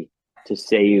way to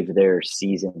save their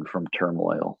season from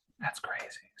turmoil. That's crazy.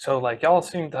 So y'all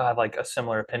seem to have a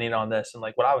similar opinion on this. And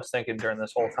what I was thinking during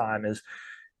this whole time is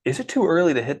it too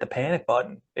early to hit the panic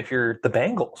button if you're the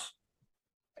Bengals?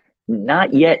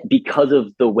 Not yet, because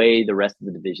of the way the rest of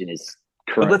the division is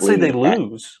currently. But let's say they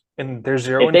lose and they're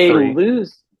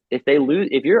 0-3. If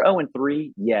you're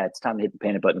 0-3, yeah, it's time to hit the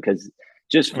panic button, because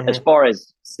just as far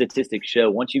as statistics show,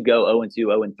 once you go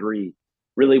 0-2, 0-3,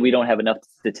 really we don't have enough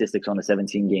statistics on a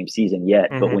 17-game season yet.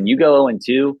 But when you go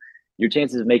 0-2, your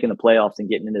chances of making the playoffs and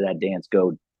getting into that dance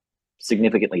go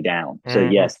significantly down. So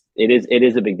yes, it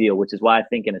is a big deal, which is why I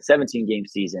think in a 17-game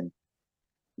season,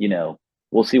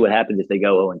 we'll see what happens if they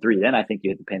go 0-3. Then I think you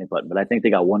hit the panic button. But I think they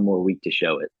got one more week to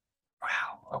show it.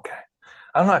 Wow. Okay.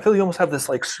 I don't know. I feel you almost have this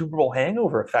Super Bowl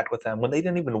hangover effect with them when they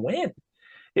didn't even win.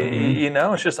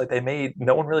 It's just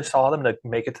no one really saw them to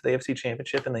make it to the AFC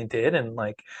Championship, and they did. And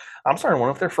I'm starting to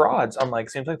wonder if they're frauds.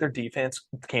 Seems like their defense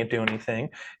can't do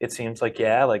anything. It seems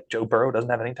Joe Burrow doesn't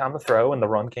have any time to throw, and the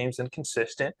run game's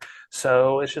inconsistent.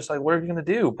 So it's just what are you going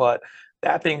to do? But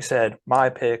that being said, my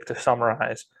pick to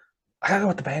summarize, I gotta go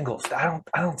with the Bengals. I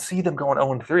don't see them going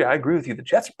 0-3. I agree with you. The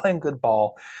Jets are playing good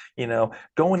ball.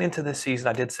 Going into this season,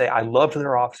 I did say I loved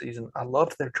their offseason. I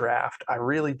loved their draft. I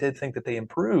really did think that they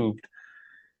improved.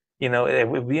 It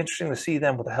would be interesting to see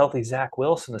them with a healthy Zach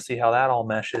Wilson to see how that all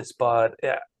meshes. But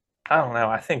yeah, I don't know.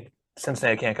 I think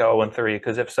Cincinnati can't go 0-3,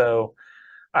 because if so,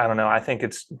 I don't know. I think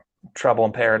it's trouble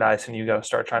in paradise, and you got to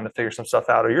start trying to figure some stuff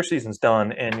out, or your season's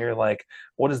done, and you're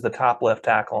what is the top left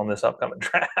tackle in this upcoming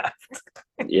draft?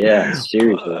 Yeah,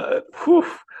 seriously.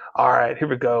 All right, here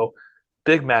we go.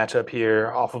 Big matchup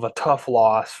here off of a tough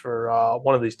loss for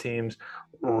one of these teams.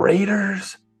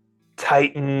 Raiders,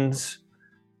 Titans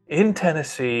in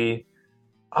Tennessee.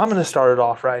 I'm going to start it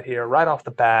off right here, right off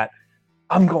the bat.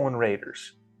 I'm going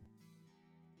Raiders.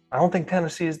 I don't think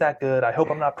Tennessee is that good. I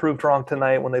hope I'm not proved wrong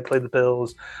tonight when they play the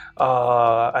Bills.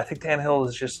 I think Tannehill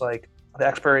is just the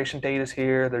expiration date is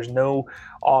here. There's no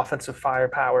offensive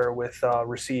firepower with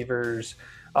receivers.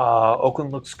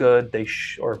 Oakland looks good.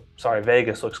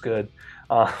 Vegas looks good.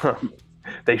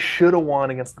 They should have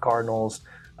won against the Cardinals.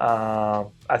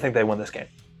 I think they win this game.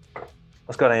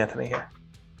 Let's go to Anthony here.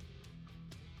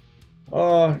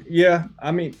 Yeah.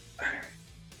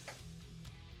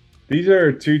 These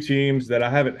are two teams that I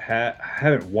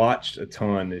haven't watched a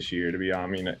ton this year. To be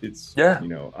honest, I mean, it's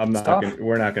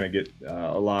we're not gonna get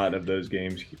a lot of those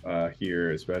games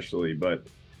here, especially, but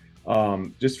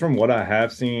just from what I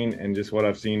have seen and just what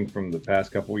I've seen from the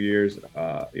past couple years,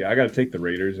 yeah, I got to take the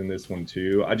Raiders in this one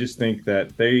too. I just think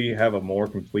that they have a more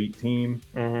complete team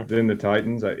than the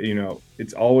Titans.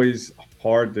 It's always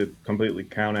hard to completely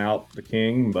count out the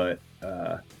King, but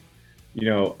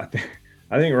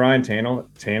I think Ryan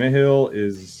Tannehill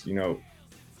is,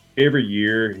 every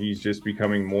year he's just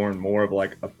becoming more and more of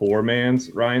like a poor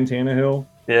man's Ryan Tannehill.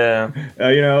 Yeah.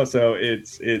 So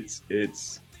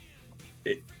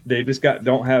they just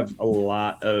don't have a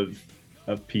lot of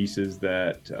pieces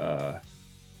that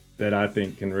I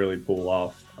think can really pull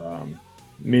off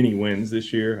many wins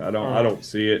this year. I don't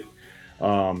see it.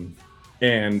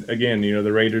 And again,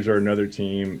 the Raiders are another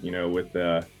team, with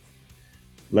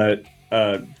let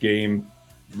game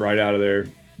right out of their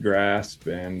grasp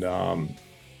and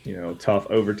tough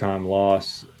overtime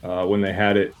loss when they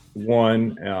had it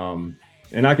won.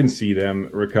 And I can see them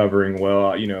recovering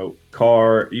well.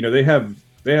 Carr, they have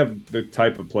the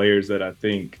type of players that I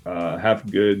think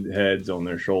have good heads on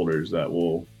their shoulders that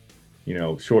will,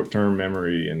 short-term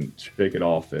memory and shake it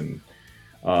off and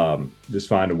just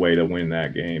find a way to win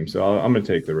that game. So I'm going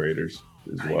to take the Raiders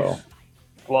as well.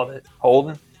 Love it.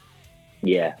 Holden?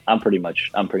 Yeah, I'm pretty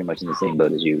much in the same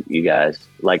boat as you guys.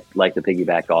 Like to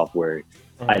piggyback off where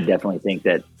I definitely think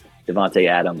that Davante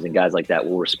Adams and guys like that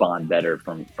will respond better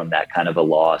from that kind of a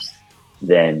loss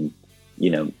than,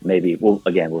 maybe we'll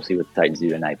see what the Titans do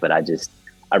tonight. But I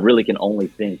really can only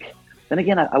think. Then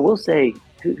again, I will say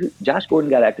Josh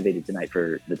Gordon got activated tonight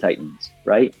for the Titans,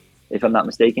 right? If I'm not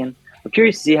mistaken. I'm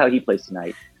curious to see how he plays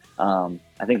tonight.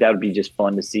 I think that would be just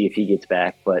fun to see if he gets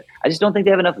back, but I just don't think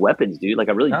they have enough weapons, dude. Like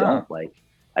I really don't. Like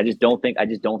I just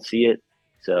don't see it.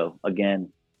 So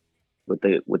again, with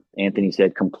Anthony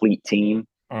said, complete team.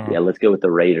 Yeah, let's go with the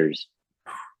Raiders.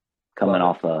 Coming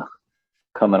off a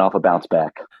bounce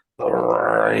back. The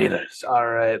Raiders. All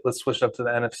right, let's switch up to the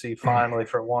NFC finally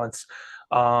for once.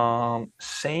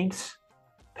 Saints,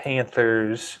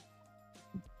 Panthers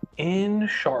in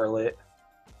Charlotte.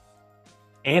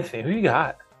 Anthony, who you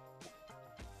got?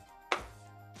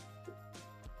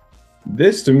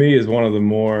 This to me is one of the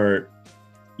more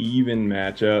even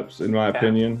matchups in my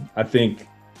opinion. I think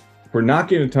we're not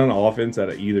getting a ton of offense out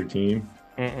of either team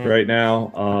right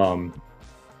now.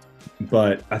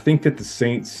 But I think that the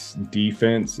Saints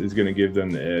defense is going to give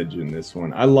them the edge in this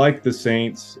one. I like the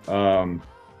Saints.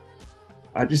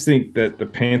 I just think that the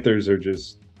Panthers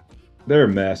they're a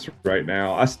mess right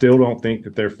now. I still don't think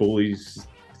that they're fully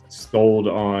sold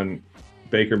on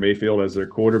Baker Mayfield as their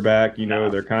quarterback.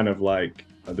 They're kind of like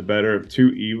the better of two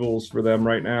evils for them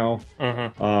right now.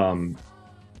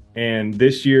 And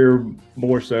this year,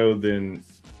 more so than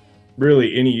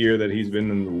really any year that he's been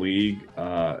in the league,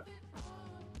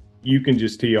 you can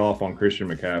just tee off on Christian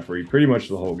McCaffrey pretty much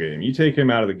the whole game. You take him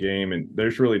out of the game, and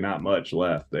there's really not much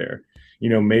left there.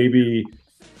 Maybe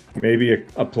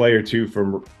a play or two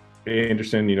from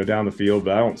Anderson, down the field,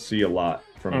 but I don't see a lot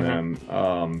from them.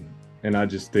 And I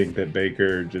just think that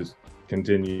Baker just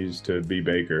continues to be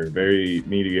Baker, very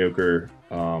mediocre,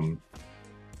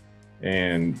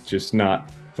 and just not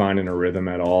finding a rhythm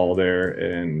at all there.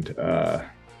 And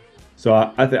so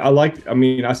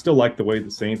I still like the way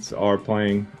the Saints are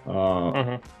playing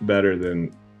better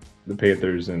than the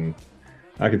Panthers, and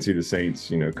I can see the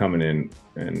Saints, coming in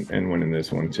and winning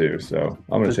this one too. So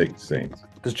I'm going to take the Saints.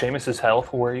 Does Jameis's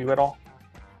health worry you at all?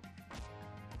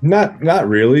 Not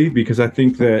really, because I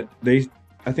think that the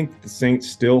Saints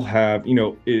still have,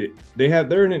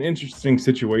 they're in an interesting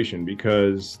situation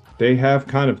because they have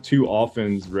kind of two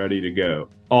offenses ready to go.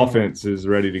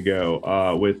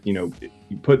 With, you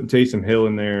put Taysom Hill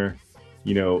in there,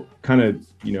 kind of,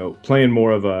 playing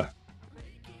more of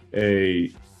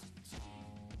a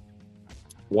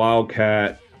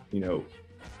wildcat,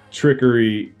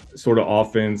 trickery sort of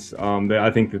offense.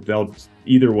 I think that they'll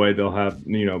have,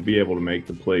 be able to make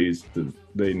the plays that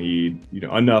they need,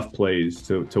 enough plays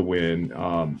to win.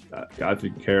 I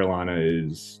think Carolina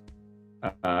is,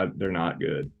 they're not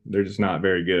good. They're just not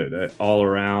very good all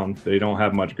around. They don't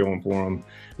have much going for them.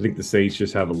 I think the Saints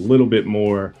just have a little bit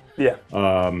more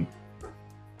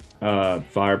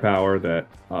firepower that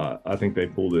I think they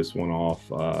pull this one off.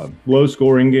 Low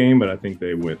scoring game, but I think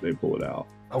they pull it out.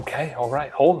 Okay. All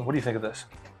right. Holden, what do you think of this?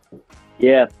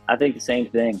 Yeah, I think the same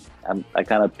thing. I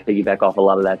kind of piggyback off a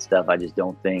lot of that stuff. I just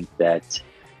don't think that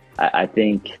I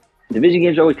think division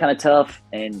games are always kind of tough,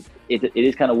 and it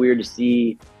is kind of weird to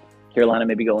see Carolina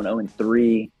maybe going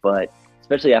 0-3, but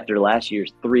especially after last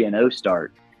year's 3-0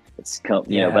 start,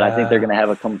 But I think they're going to have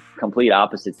a complete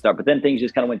opposite start. But then things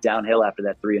just kind of went downhill after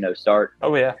that 3-0 start.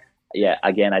 Oh yeah. Yeah.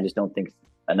 Again, I just don't think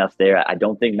enough there. I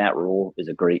don't think Matt Rule is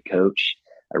a great coach.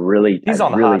 He's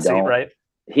on the hot seat, right?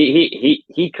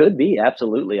 He could be,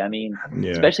 absolutely. I mean,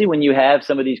 especially when you have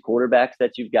some of these quarterbacks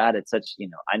that you've got at such,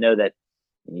 I know that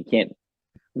you can't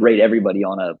rate everybody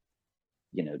on a,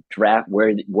 draft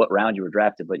what round you were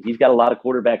drafted, but he's got a lot of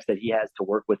quarterbacks that he has to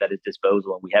work with at his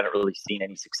disposal, and we haven't really seen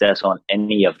any success on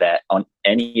any of the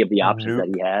options that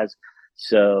he has.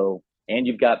 So, and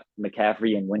you've got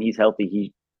McCaffrey, and when he's healthy,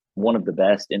 he's one of the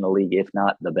best in the league, if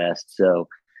not the best. So,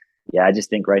 yeah, I just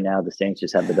think right now the Saints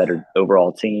just have the better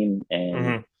overall team,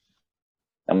 and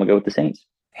I'm gonna go with the Saints.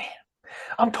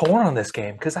 I'm torn on this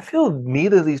game because I feel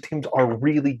neither of these teams are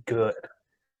really good.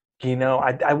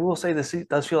 I will say this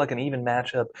does feel like an even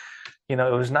matchup. It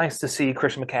was nice to see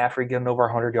Christian McCaffrey getting over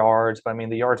 100 yards. But, I mean,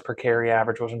 the yards per carry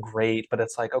average wasn't great. But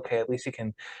it's like, okay, at least you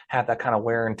can have that kind of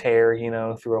wear and tear,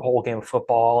 through a whole game of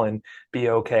football and be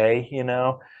okay,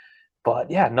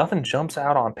 But, yeah, nothing jumps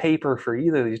out on paper for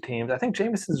either of these teams. I think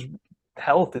Jameson's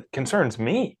health concerns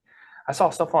me. I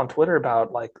saw stuff on Twitter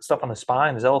about like stuff on his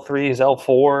spine, his L3, his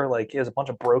L4. Like he has a bunch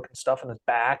of broken stuff in his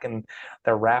back, and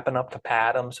they're wrapping up to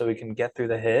pad him so he can get through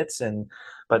the hits.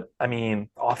 But I mean,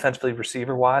 offensively,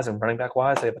 receiver wise and running back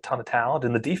wise, they have a ton of talent,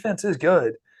 and the defense is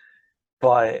good.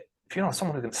 But if you don't have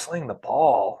someone who can sling the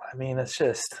ball, I mean, it's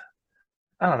just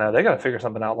I don't know. They got to figure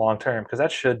something out long term because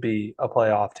that should be a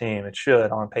playoff team. It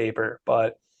should on paper,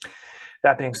 but.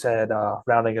 That being said,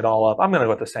 rounding it all up, I'm going to go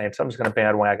with the Saints. I'm just going to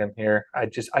bandwagon here. I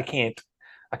can't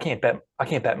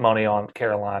bet money on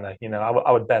Carolina.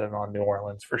 I would bet it on New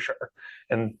Orleans for sure,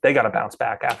 and they got to bounce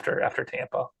back after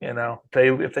Tampa.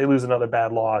 If they lose another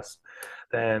bad loss,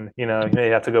 then you may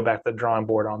have to go back to the drawing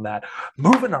board on that.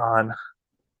 Moving on,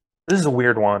 this is a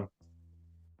weird one.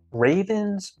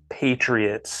 Ravens,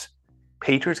 Patriots.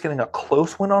 Patriots getting a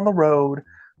close win on the road.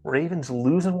 Ravens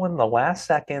losing one in the last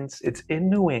seconds. It's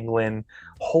in New England.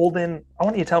 Holden, I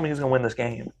want you to tell me who's going to win this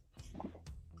game.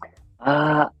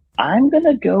 I'm going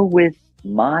to go with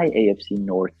my AFC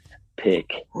North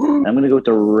pick. I'm going to go with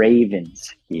the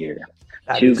Ravens here.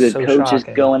 Two good coaches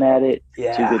going at it.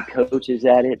 Yeah. 2 good coaches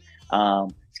at it.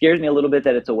 Scares me a little bit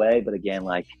that it's away, but again,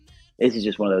 this is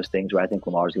just one of those things where I think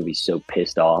Lamar's going to be so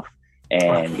pissed off,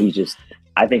 and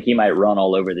I think he might run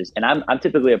all over this. And I'm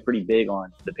typically pretty big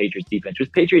on the Patriots defense,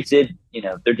 which Patriots did,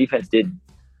 their defense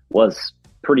was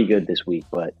pretty good this week.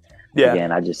 But again,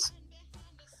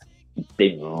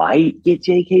 they might get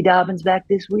J.K. Dobbins back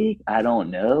this week. I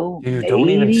don't know. Dude, don't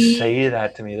even say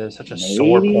that to me. That's such a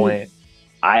sore point.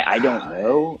 I don't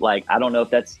know. I don't know if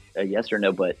that's a yes or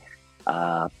no, but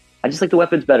I just like the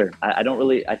weapons better.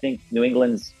 I think New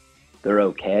England's, they're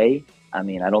okay. I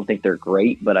mean, I don't think they're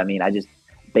great, but I mean,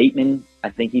 Bateman, I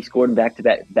think he scored in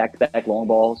back-to-back long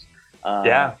balls.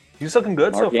 He's looking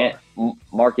good so far.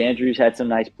 Mark Andrews had some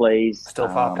nice plays. Still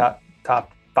top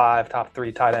 5, top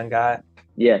 3 tight end guy.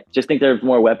 Yeah, just think there's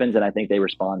more weapons, and I think they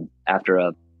respond after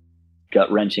a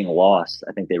gut-wrenching loss.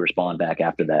 I think they respond back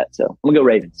after that. So I'm going to go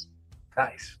Ravens.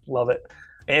 Nice. Love it.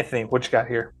 Anthony, what you got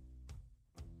here?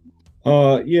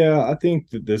 Yeah, I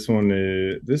think that this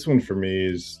one for me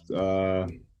is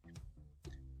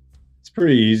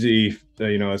pretty easy,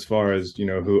 as far as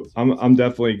who I'm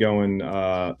definitely going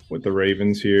with the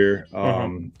Ravens here.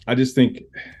 I just think,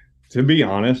 to be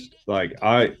honest,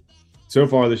 so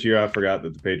far this year I forgot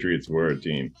that the Patriots were a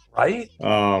team, right?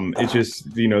 It's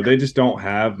just they just don't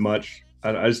have much.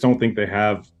 I just don't think they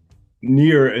have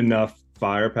near enough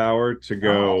firepower to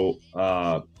go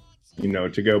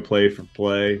to go play for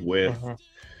play with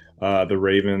the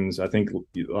Ravens. I think,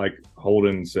 like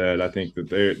Holden said, I think that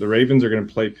the Ravens are going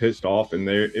to play pissed off, and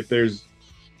if there's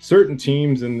certain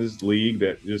teams in this league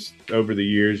that just over the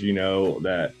years,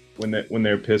 that when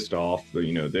they're pissed off,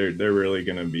 they're really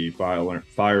going to be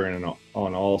firing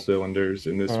on all cylinders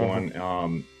in this one.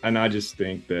 And I just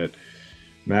think that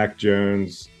Mac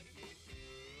Jones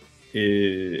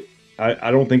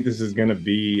I don't think this is going to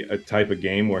be a type of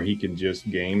game where he can just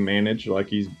game manage like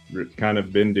he's kind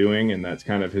of been doing, and that's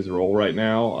kind of his role right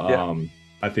now. Yeah.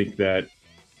 I think that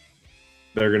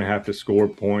they're going to have to score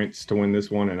points to win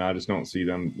this one, and I just don't see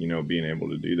them, being able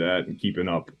to do that and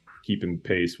keeping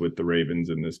pace with the Ravens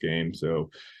in this game.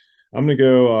 So I'm going to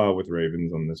go with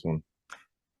Ravens on this one.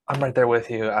 I'm right there with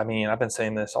you. I mean, I've been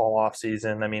saying this all off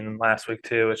season. I mean, last week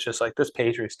too, it's just like this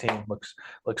Patriots team looks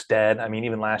dead. I mean,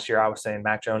 even last year I was saying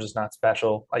Mac Jones is not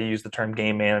special. I used the term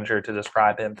game manager to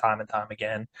describe him time and time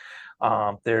again.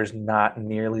 There's not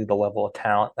nearly the level of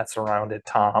talent that surrounded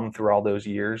Tom through all those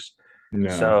years. No.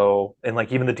 So, and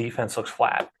like even the defense looks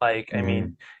flat. Like, I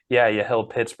mean, yeah, you held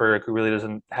Pittsburgh, who really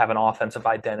doesn't have an offensive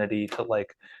identity, to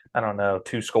like, I don't know,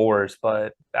 2 scores.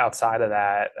 But outside of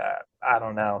that, I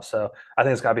don't know. So I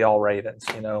think it's got to be all Ravens,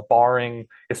 barring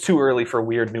it's too early for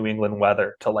weird New England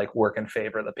weather to like work in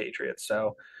favor of the Patriots.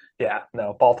 So, yeah,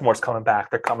 no, Baltimore's coming back.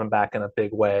 They're coming back in a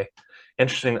big way.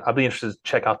 Interesting. I'll be interested to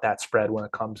check out that spread when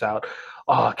it comes out.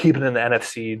 Keeping in the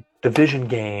NFC division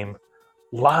game,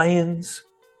 Lions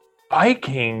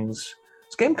Vikings.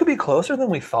 This game could be closer than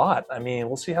we thought. I mean,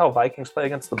 we'll see how Vikings play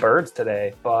against the Birds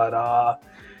today. But, I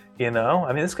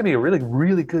mean, this could be a really,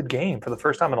 really good game for the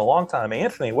first time in a long time.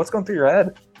 Anthony, what's going through your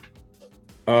head?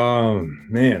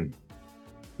 Man.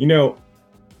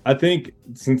 I think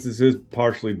since this is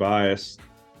partially biased,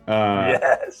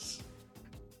 yes.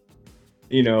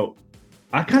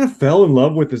 I kind of fell in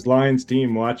love with this Lions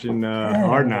team watching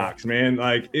Hard Knocks, man.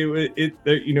 Like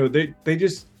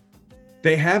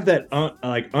they have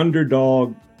that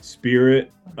underdog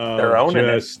spirit. They're owning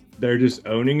it. They're just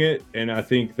owning it, and I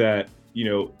think that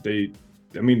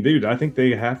I think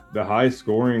they have the highest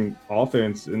scoring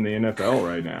offense in the NFL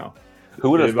right now.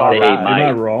 Who would have thought that? Am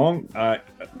I wrong?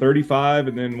 35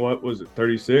 and then what was it?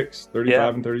 36,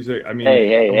 35 and 36. I mean,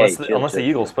 unless the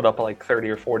Eagles put up like 30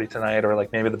 or 40 tonight, or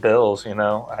like maybe the Bills. I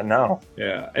know.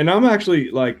 Yeah, and I'm actually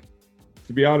to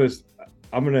be honest,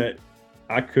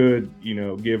 I could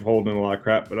give Holden a lot of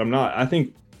crap, but I'm not. I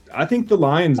think the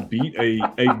Lions beat a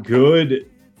good.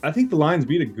 I think the Lions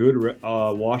beat a good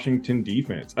Washington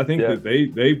defense. I think that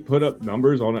they put up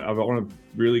numbers on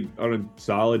a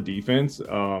solid defense.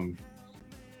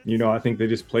 I think they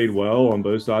just played well on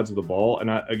both sides of the ball,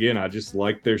 and I just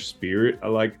like their spirit. I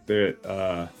like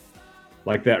that.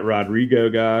 Like that Rodrigo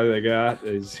guy they got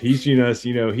he's just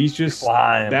he's just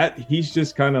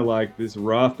kind of like this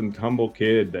rough and tumble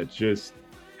kid that's just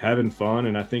having fun,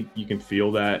 and I think you can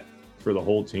feel that for the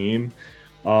whole team.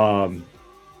 That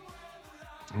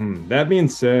being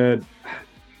said,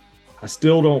 I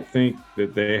still don't think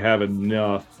that they have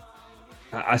enough.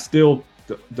 I still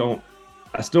don't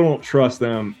trust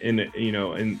them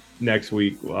in next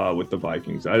week with the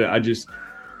Vikings. I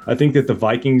think that the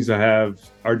Vikings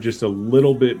are just a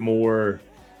little bit more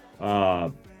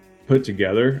put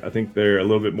together. I think they're a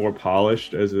little bit more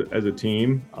polished as a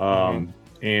team.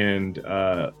 And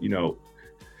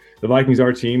the Vikings are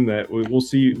a team that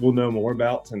we'll know more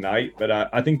about tonight. But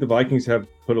I think the Vikings have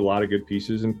put a lot of good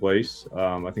pieces in place.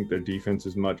 I think their defense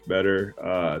is much better.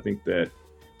 I think that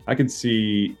I could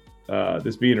see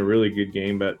this being a really good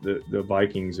game, but the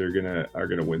Vikings are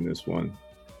gonna win this one.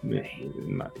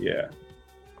 Yeah.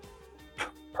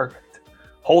 Perfect.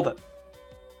 Hold it.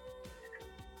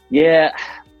 Yeah.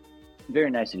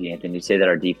 Very nice of you, Anthony, to say that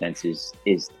our defense is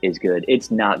good.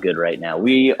 It's not good right now.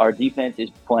 Our defense is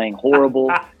playing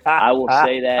horrible. I will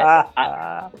say that.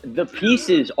 The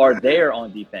pieces are there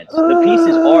on defense. The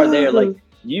pieces are there. Like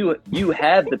you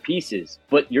have the pieces,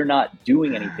 but you're not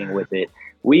doing anything with it.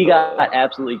 We got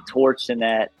absolutely torched in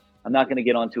that. I'm not going to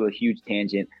get onto a huge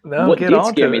tangent. What did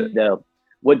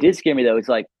scare me though is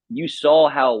like you saw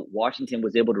how Washington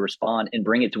was able to respond and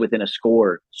bring it to within a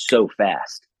score so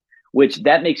fast. Which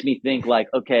that makes me think like,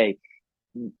 okay,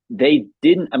 they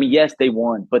didn't, I mean, yes, they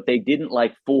won, but they didn't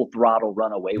like full throttle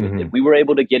run away with it. We were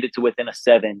able to get it to within a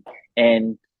 7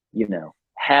 and,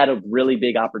 had a really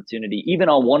big opportunity. Even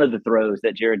on one of the throws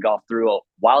that Jared Goff threw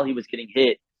while he was getting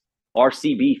hit,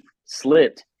 RCB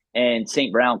slipped and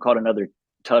St. Brown caught another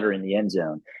tutter in the end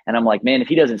zone. And I'm like, man, if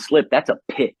he doesn't slip, that's a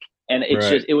pick. And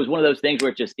it's it was one of those things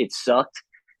where it sucked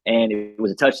and it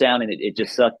was a touchdown and it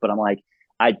just sucked. But I'm like,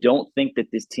 I don't think that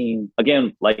this team,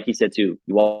 again, like he said too,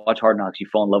 you watch Hard Knocks, you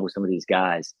fall in love with some of these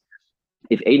guys.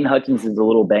 If Aiden Hutchins is a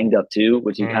little banged up too,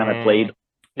 which he kind of played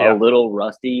a little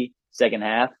rusty second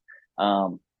half,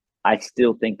 I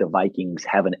still think the Vikings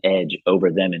have an edge over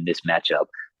them in this matchup.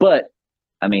 But,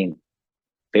 I mean,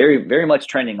 very, very much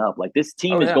trending up. Like this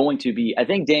team is going to be, I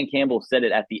think Dan Campbell said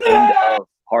it at the end of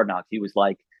Hard Knocks. He was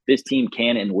like, this team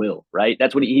can and will, right?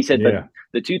 That's what he said. But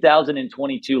the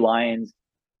 2022 Lions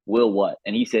will what?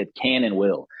 And he said can and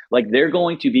will. Like they're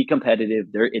going to be competitive.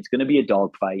 It's going to be a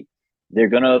dogfight. They're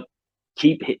going to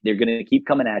keep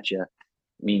coming at you. I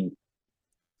mean,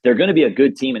 they're going to be a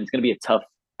good team and it's going to be a tough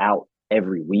out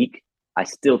every week. I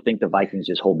still think the Vikings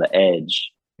just hold the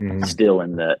edge still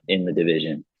in the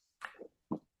division.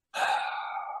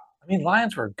 I mean,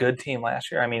 Lions were a good team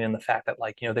last year. I mean, in the fact that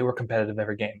they were competitive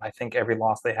every game. I think every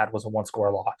loss they had was a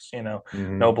 1-score loss, no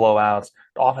blowouts.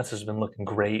 The offense has been looking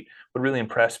great. What really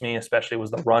impressed me especially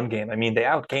was the run game. I mean, they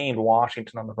outgained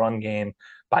Washington on the run game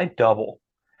by double.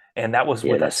 And that was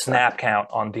with a snap count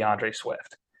on DeAndre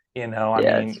Swift.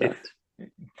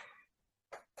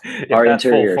 Our that's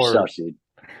full interior force, sucked,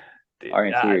 dude. Our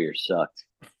interior sucked.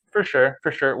 for sure,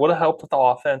 for sure. Would have helped with the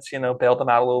offense, bailed them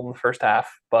out a little in the first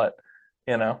half, but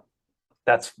you know,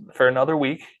 that's for another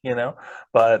week,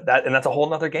 But that's a whole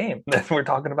nother game. We're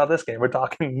talking about this game. We're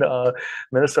talking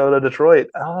Minnesota, Detroit.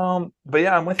 But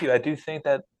yeah, I'm with you. I do think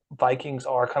that Vikings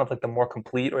are kind of like the more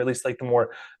complete, or at least like the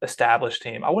more established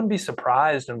team. I wouldn't be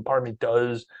surprised, and part of me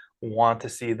does want to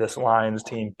see this Lions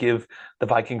team give the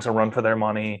Vikings a run for their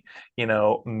money,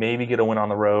 maybe get a win on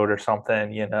the road or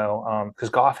something, because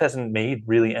Goff hasn't made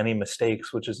really any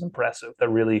mistakes, which is impressive. They're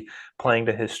really playing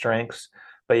to his strengths.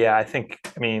 But yeah,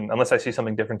 I mean, unless I see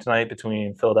something different tonight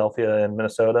between Philadelphia and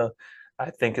Minnesota, I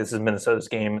think this is Minnesota's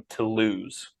game to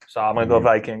lose. So I'm going to go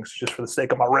Vikings just for the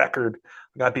sake of my record.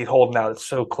 I got beat Holden out. It's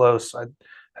so close. I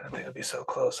don't think it'd be so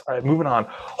close. All right, moving on.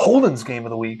 Holden's game of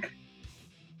the week.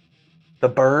 The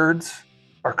Birds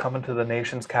are coming to the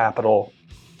nation's capital,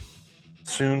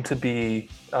 soon to be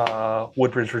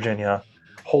Woodbridge, Virginia.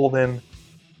 Holden,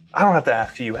 I don't have to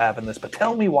ask you having this, but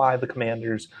tell me why the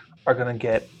Commanders are going to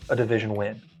get a division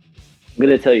win. I'm going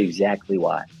to tell you exactly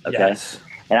why. Okay. Yes.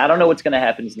 And I don't know what's going to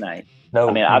happen tonight. No,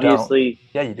 I mean, obviously,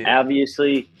 yeah, you do.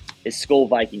 Obviously, it's Skull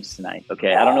Vikings tonight.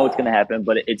 Okay. I don't know what's going to happen,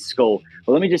 but it's Skull.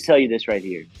 But let me just tell you this right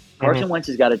here. Carson Wentz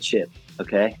has got a chip.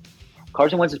 Okay.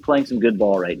 Carson Wentz is playing some good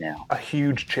ball right now. A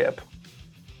huge chip.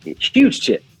 Huge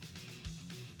chip.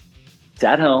 It's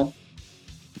at home.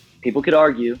 People could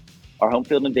argue our home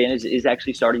field advantage is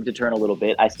actually starting to turn a little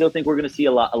bit. I still think we're going to see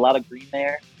a lot of green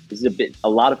there. This is a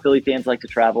lot of Philly fans like to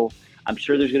travel. I'm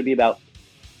sure there's going to be about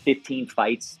 15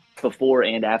 fights before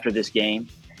and after this game.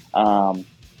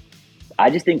 I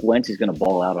just think Wentz is going to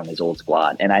ball out on his old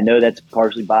squad. And I know that's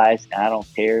partially biased, and I don't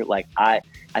care. Like, I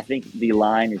think the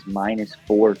line is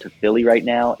 -4 to Philly right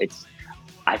now.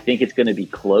 I think it's going to be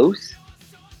close.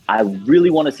 I really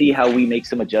want to see how we make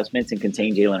some adjustments and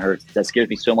contain Jalen Hurts. That scares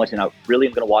me so much, and I really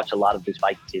am going to watch a lot of this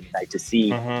Vikings game tonight to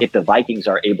see if the Vikings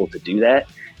are able to do that,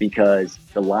 because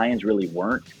the Lions really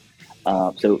weren't.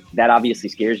 So that obviously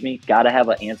scares me. Got to have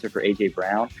an answer for A.J.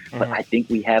 Brown, but I think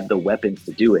we have the weapons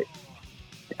to do it.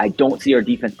 I don't see our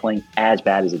defense playing as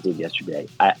bad as it did yesterday.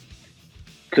 I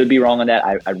could be wrong on that.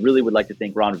 I really would like to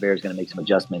think Ron Rivera is going to make some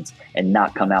adjustments and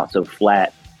not come out so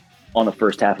flat on the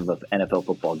first half of an NFL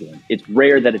football game. It's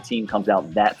rare that a team comes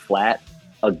out that flat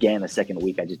again a second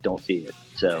week. I just don't see it.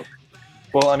 So,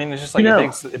 well, I mean, it's just like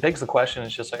it begs the question.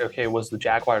 It's just like, okay, was the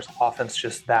Jaguars' offense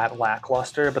just that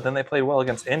lackluster? But then they played well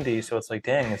against Indy, so it's like,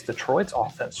 dang, is Detroit's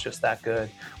offense just that good?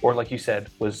 Or like you said,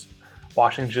 was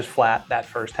Washington just flat that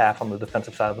first half on the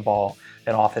defensive side of the ball,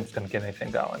 and offense didn't get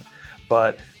anything going?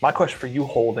 But my question for you,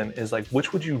 Holden, is like,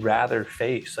 which would you rather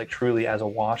face, like truly as a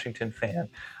Washington fan?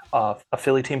 A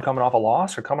Philly team coming off a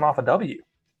loss or coming off a W?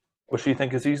 Which do you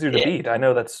think is easier to beat? I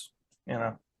know that's,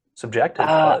 subjective,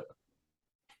 but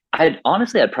I'd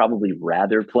probably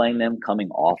rather playing them coming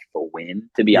off the win,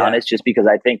 to be honest, just because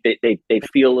I think they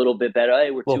feel a little bit better.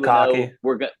 Hey, we're 2-0.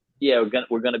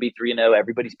 We're gonna be 3-0.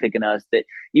 Everybody's picking us. That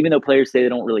even though players say they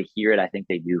don't really hear it, I think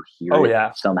they do hear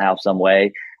it somehow, some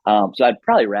way. So I'd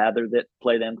probably rather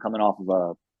play them coming off of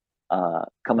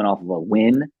a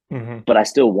win. But I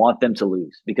still want them to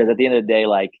lose, because at the end of the day,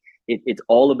 like it's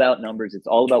all about numbers. It's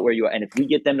all about where you are. And if we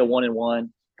get them to 1-1,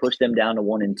 push them down to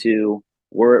 1-2,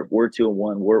 we're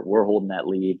 2-1. We're holding that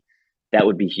lead. That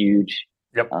would be huge.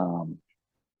 Yep.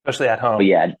 Especially at home. But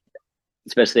yeah,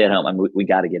 especially at home. We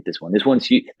got to get this one.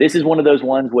 This is one of those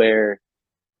ones where,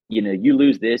 you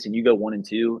lose this and you go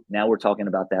 1-2. Now we're talking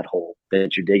about that hole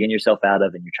that you're digging yourself out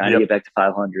of, and you're trying to get back to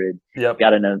 500. Yep.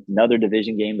 Got another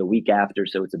division game the week after,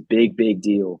 so it's a big, big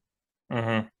deal.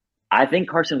 I think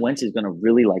Carson Wentz is going to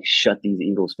really shut these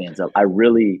Eagles fans up. I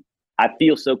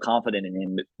feel so confident in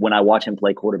him when I watch him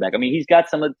play quarterback. I mean, he's got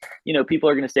some of, people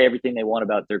are going to say everything they want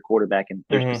about their quarterback and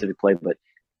their specific play, but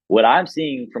what I'm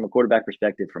seeing from a quarterback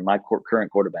perspective from my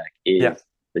current quarterback is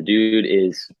the dude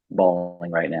is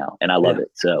balling right now, and I love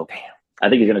it. So I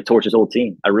think he's going to torch his old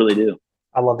team. I really do.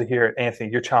 I love to hear it. Anthony,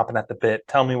 you're chomping at the bit.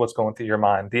 Tell me what's going through your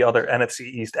mind, the other NFC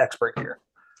East expert here.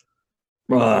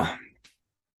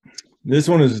 This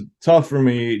one is tough for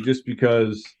me just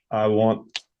because I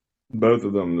want both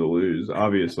of them to lose,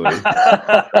 obviously.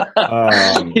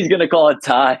 He's going to call it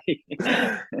tie.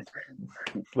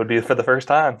 Would be for the first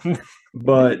time.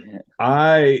 But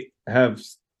I have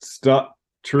stuck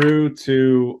true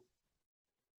to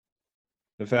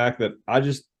the fact that I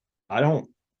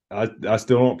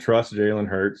still don't trust Jalen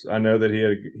Hurts. I know that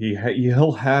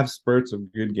he'll have spurts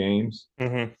of good games,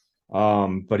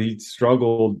 but he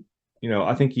struggled.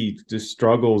 I think he just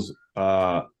struggles,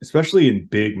 especially in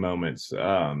big moments.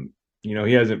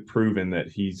 he hasn't proven that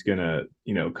he's gonna,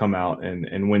 come out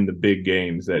and win the big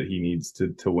games that he needs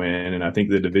to win. And I think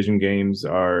the division games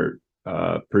are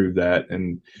prove that.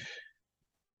 And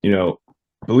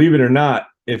believe it or not,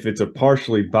 if it's a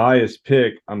partially biased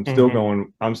pick, I'm still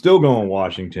going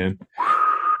Washington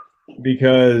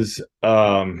because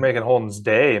making Holden's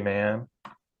day, man.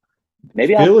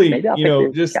 Maybe Philly, I'll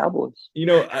pick the Cowboys.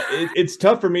 It's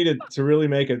tough for me to really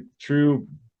make a true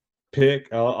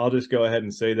pick. I'll just go ahead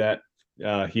and say that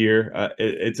here.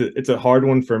 It's a hard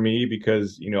one for me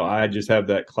because I just have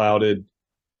that clouded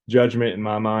judgment in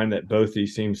my mind that both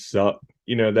these teams suck.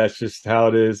 That's just how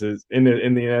it is in the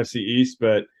NFC East.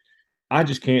 But I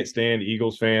just can't stand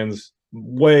Eagles fans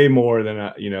way more than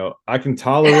I can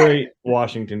tolerate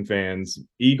Washington fans.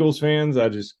 Eagles fans,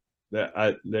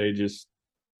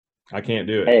 I can't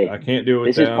do it. Hey, I can't do it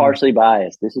with this them. Is partially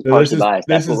biased. This is partially biased.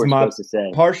 That's what we're supposed to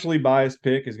say. Partially biased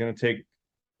pick is going to take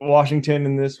Washington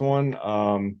in this one.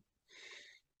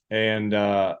 And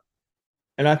I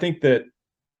think when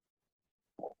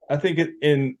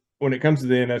it comes to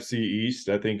the NFC East,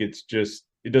 I think it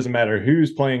doesn't matter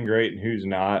who's playing great and who's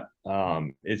not.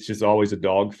 It's just always a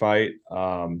dogfight.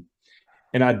 And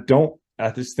I don't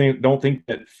think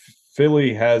that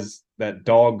Philly has that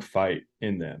dogfight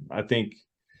in them. I think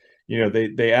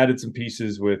they added some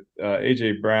pieces with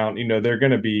AJ Brown. They're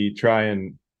going to be try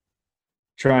and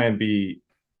be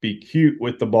cute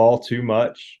with the ball too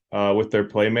much with their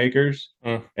playmakers,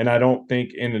 and I don't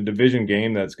think in a division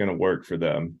game that's going to work for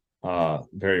them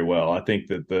very well. I think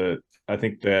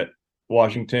that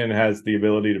Washington has the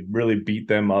ability to really beat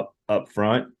them up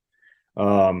front,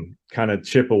 kind of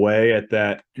chip away at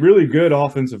that really good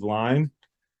offensive line.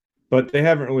 But they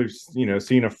haven't really,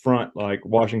 seen a front like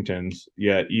Washington's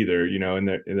yet either.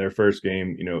 In their first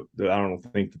game, I don't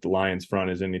think that the Lions' front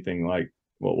is anything like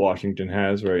what Washington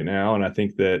has right now. And I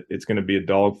think that it's going to be a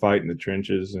dogfight in the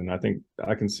trenches. And I think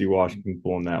I can see Washington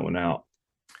pulling that one out.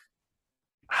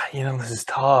 This is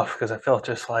tough because I felt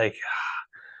just like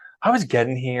I was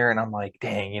getting here and I'm like,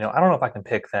 dang, I don't know if I can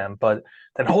pick them. But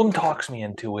then Holden talks me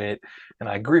into it and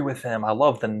I agree with him. I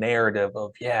love the narrative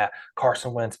of,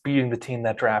 Carson Wentz beating the team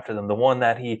that drafted them, the one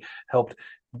that he helped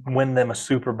win them a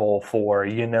Super Bowl for,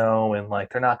 and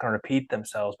like they're not going to repeat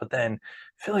themselves. But then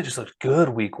Philly just looked good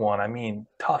week one. I mean,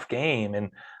 tough game.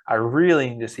 And I really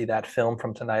need to see that film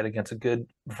from tonight against a good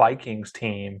Vikings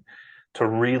team to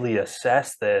really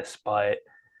assess this. But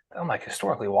I'm like,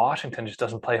 historically, Washington just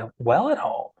doesn't play well at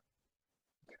home.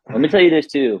 Let me tell you this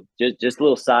too. Just a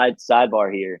little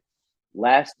sidebar here.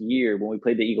 Last year when we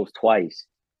played the Eagles twice,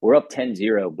 we're up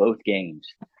 10-0 both games.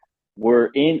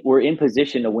 We're in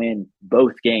position to win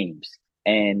both games.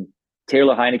 And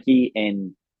Taylor Heineke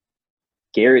and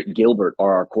Garrett Gilbert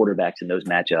are our quarterbacks in those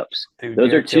matchups. Dude, those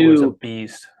Garrett are two was a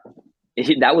beast.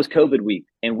 That was COVID week,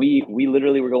 and we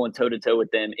literally were going toe to toe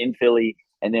with them in Philly,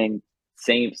 and then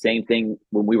same thing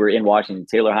when we were in Washington.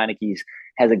 Taylor Heineke's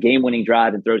has a game-winning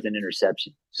drive and throws an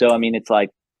interception. So, I mean, it's like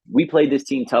we played this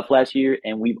team tough last year,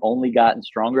 and we've only gotten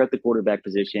stronger at the quarterback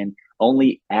position,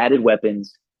 only added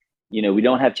weapons. We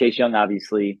don't have Chase Young,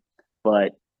 obviously,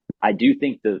 but I do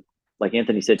think like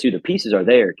Anthony said, too, the pieces are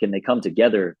there. Can they come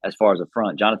together as far as a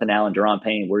front? Jonathan Allen, Daron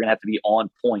Payne, we're going to have to be on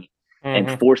point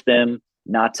and force them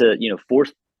not to,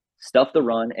 force stuff the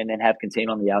run and then have contain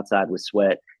on the outside with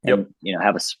Sweat. And, we're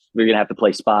going to have to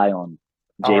play spy on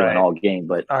Jalen all game.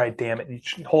 But all right, damn it.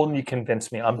 Holden, you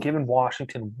convinced me. I'm giving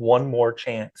Washington one more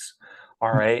chance.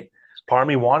 All right. Part of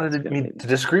me wanted me to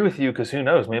disagree with you because who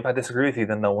knows? Maybe if I disagree with you,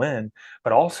 then they'll win.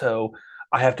 But also,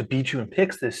 I have to beat you in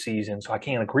picks this season, so I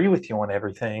can't agree with you on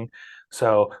everything.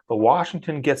 So, but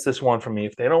Washington gets this one from me.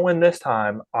 If they don't win this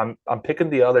time, I'm picking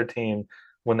the other team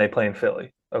when they play in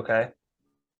Philly. Okay.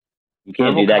 You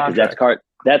can't do that because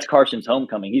that's Carson's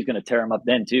homecoming. He's going to tear him up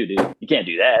then too, dude. You can't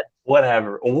do that.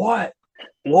 Whatever. All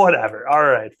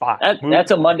right, fine.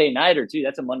 That's a Monday nighter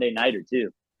too.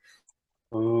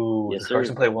 Ooh, yes, does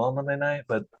Carson play well on Monday night?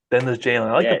 But then there's Jalen.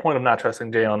 I like the point of not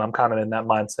trusting Jalen. I'm kind of in that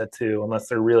mindset too, unless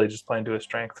they're really just playing to his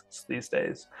strengths these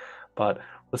days. But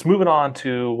let's move it on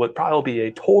to what probably will be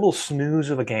a total snooze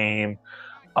of a game.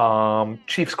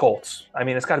 Chiefs Colts. I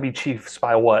mean, it's got to be Chiefs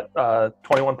by what?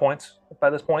 21 points by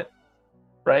this point,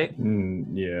 right?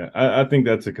 Yeah, I think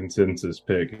that's a consensus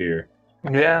pick here.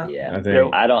 Yeah. I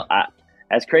think.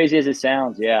 As crazy as it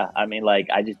sounds, yeah. I mean, like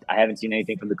I haven't seen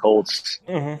anything from the Colts.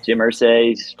 Mm-hmm. Jim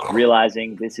Irsay's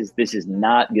realizing this is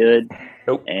not good.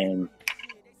 Nope. And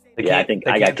I think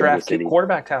they can't draft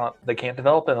quarterback talent. They can't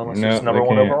develop it unless it's number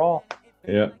one overall.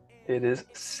 Yeah. It is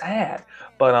sad.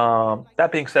 But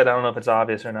that being said, I don't know if it's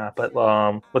obvious or not, but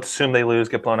let's assume they lose,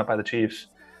 get blown up by the Chiefs.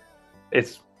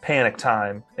 It's panic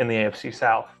time in the AFC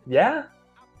South. Yeah?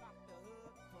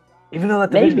 Even though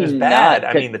that division is bad,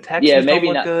 I mean, the Texans don't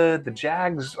look good. The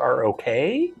Jags are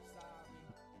okay.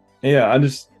 Yeah,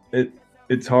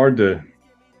 it's hard to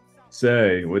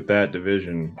say with that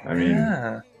division. I mean,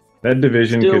 that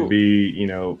division could be,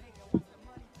 an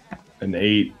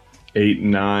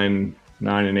 8-9,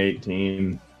 9-8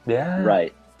 team. Yeah.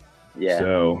 Right. Yeah.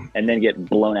 So, and then get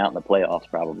blown out in the playoffs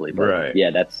probably. But right.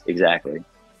 Yeah, that's exactly.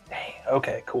 Dang.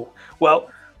 Okay, cool. Well,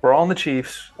 we're all on the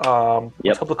Chiefs.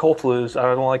 Let's hope the Colts lose. I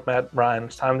don't like Matt Ryan.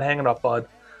 It's time to hang it up, bud.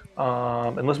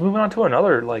 And let's move on to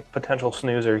another potential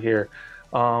snoozer here,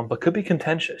 but could be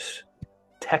contentious.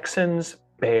 Texans,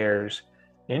 Bears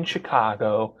in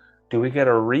Chicago. Do we get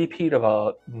a repeat of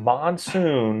a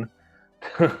monsoon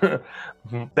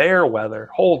bear weather?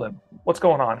 Holden, what's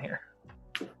going on here?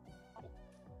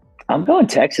 I'm going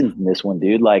Texans in this one,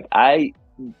 dude.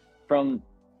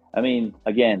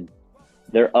 Again,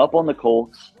 they're up on the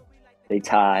Colts. They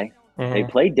tie. Mm-hmm. They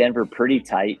play Denver pretty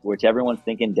tight, which everyone's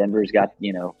thinking Denver's got,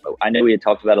 I know we had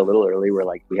talked about a little earlier where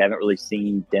we haven't really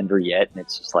seen Denver yet. And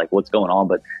it's just what's going on?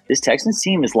 But this Texans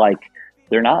team is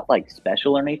they're not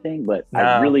special or anything, but no.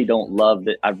 I really don't love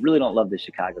the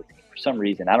Chicago team for some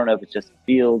reason. I don't know if it's just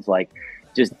Fields,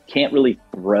 just can't really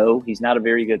throw. He's not a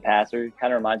very good passer.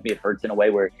 Kind of reminds me of Hurts in a way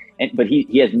but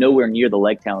he has nowhere near the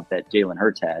leg talent that Jalen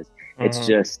Hurts has. Mm-hmm. It's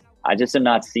just, I just am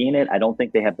not seeing it. I don't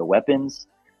think they have the weapons.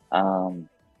 I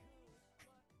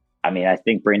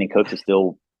think Brandon Cooks is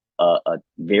still a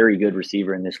very good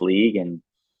receiver in this league. And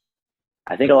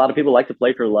I think a lot of people like to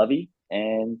play for Lovey,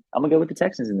 and I'm going to go with the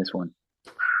Texans in this one.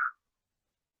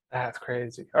 That's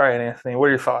crazy. All right, Anthony, what are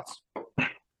your thoughts?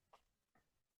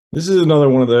 This is another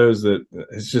one of those that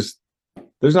it's just,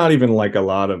 there's not even a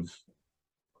lot of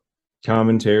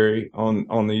commentary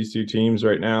on these two teams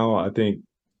right now. I think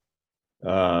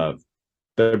they're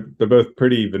both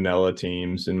pretty vanilla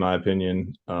teams in my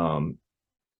opinion.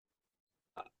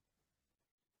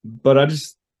 But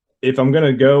if I'm going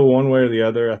to go one way or the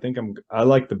other, I think I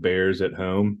like the Bears at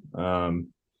home.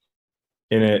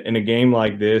 In a game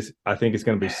like this, I think it's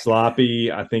going to be sloppy.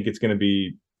 I think it's going to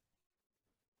be,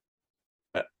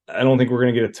 I don't think we're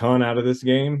going to get a ton out of this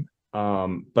game.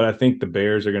 But I think the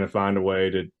Bears are going to find a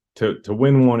way to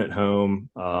win one at home,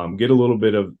 get a little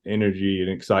bit of energy and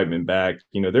excitement back.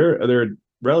 They're a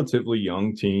relatively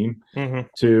young team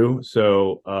too.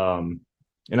 So,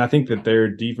 and I think that their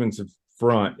defensive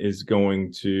front is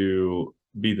going to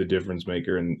be the difference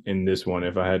maker in this one.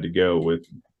 If I had to go with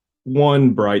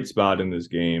one bright spot in this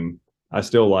game, I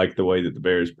still like the way that the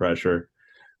Bears pressure.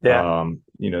 Yeah.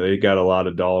 They got a lot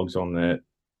of dogs on that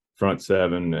front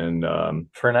seven, and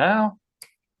for now.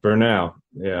 But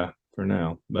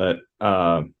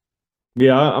I'm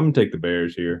gonna take the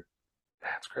Bears here.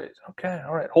 That's crazy. Okay,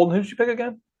 all right. Holden, who did you pick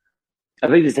again? I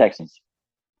think the Texans.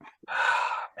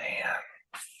 Man.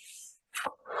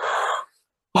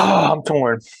 Oh, I'm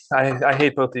torn. I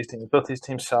hate both these teams. Both these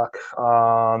teams suck.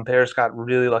 Bears got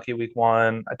really lucky week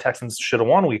one. Texans should have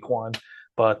won week one,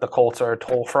 but the Colts are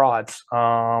total frauds.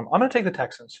 I'm gonna take the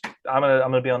Texans. I'm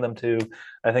gonna be on them too.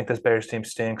 I think this Bears team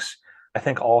stinks. I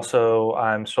think also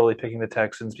I'm solely picking the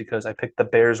Texans because I picked the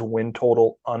Bears win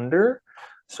total under,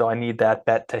 so I need that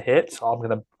bet to hit. So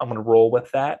I'm gonna roll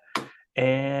with that.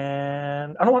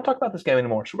 And I don't want to talk about this game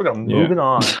anymore, so we're gonna move it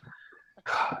on.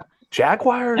 God.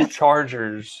 Jaguars,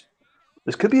 Chargers.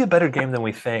 This could be a better game than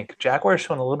we think. Jaguars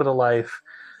showing a little bit of life.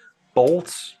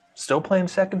 Bolts still playing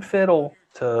second fiddle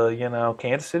to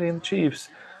Kansas City and the Chiefs.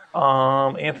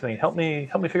 Anthony, help me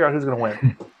figure out who's going to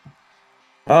win.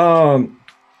 I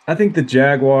think the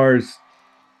Jaguars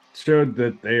showed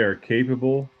that they are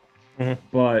capable,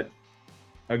 but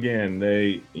again,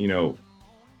 they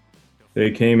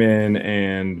came in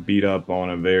and beat up on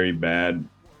a very bad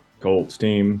Colts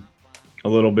team. A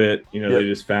little bit, They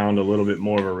just found a little bit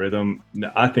more of a rhythm.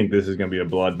 I think this is going to be a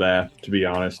bloodbath, to be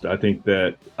honest. I think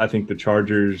the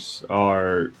Chargers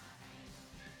are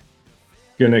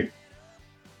going to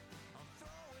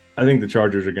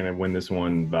win this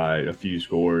one by a few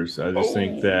scores. I just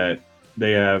think that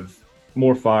they have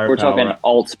more firepower. We're talking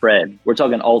alt spread.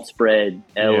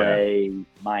 LA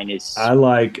minus. I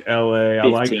like LA. 15. I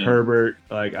like Herbert.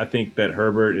 I think that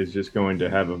Herbert is just going to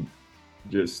have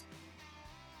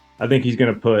I think he's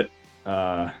going to put,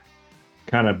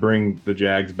 kind of bring the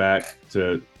Jags back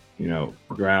to,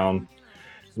 ground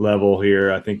level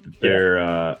here. I think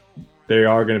that they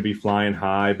are going to be flying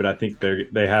high, but I think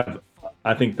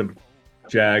the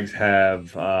Jags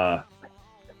have a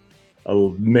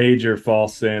major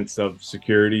false sense of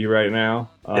security right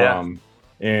now.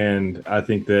 And I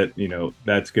think that,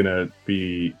 that's going to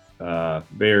be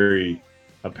very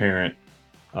apparent.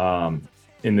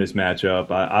 in this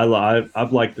matchup.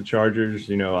 I've liked the Chargers.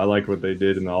 You know, I like what they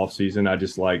did in the offseason. I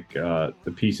just like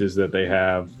the pieces that they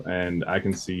have, and I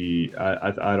can see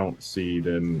I don't see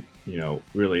them, you know,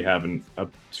 really having a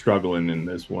struggling in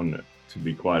this one. To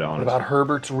be quite honest. What about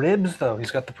Herbert's ribs though?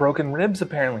 He's got the broken ribs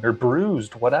apparently, or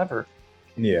bruised, whatever.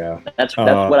 Yeah, that's what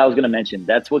I was going to mention.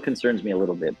 That's what concerns me a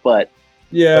little bit, but.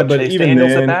 Yeah, but Chase even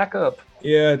Daniel's then, a backup.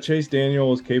 Yeah, Chase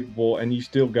Daniel is capable, and you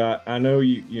still got. I know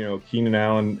you know Keenan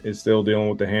Allen is still dealing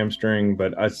with the hamstring,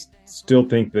 but I still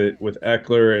think that with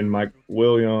Eckler and Mike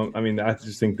Williams, I mean, I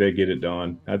just think they get it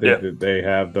done. I think that they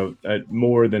have the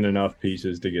more than enough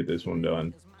pieces to get this one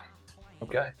done.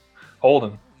 Okay,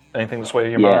 Holden, anything to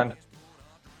sway your mind?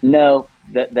 No,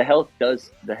 the health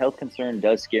concern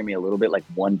does scare me a little bit, like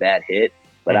one bad hit,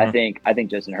 but I think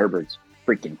Justin Herbert's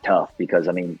freaking tough because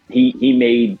I mean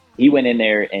he went in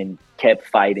there and kept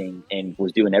fighting and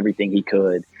was doing everything he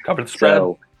could. Covered the spread.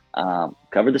 So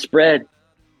covered the spread.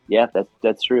 Yeah,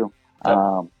 that's true.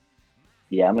 Yep.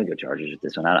 Yeah, I'm gonna go Chargers with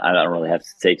this one. I don't really have to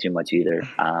say too much either.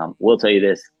 We'll tell you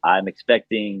this: I'm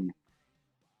expecting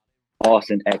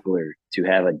Austin Eckler to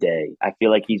have a day. I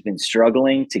feel like he's been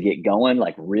struggling to get going,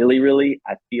 like really.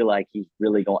 I feel like he's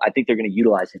really going. I think they're going to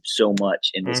utilize him so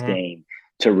much in this game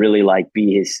to really like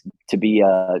be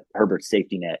Herbert's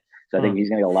safety net. So I think he's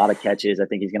going to get a lot of catches. I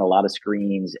think he's going to get a lot of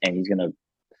screens, and he's going to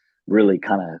really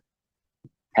kind of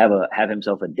have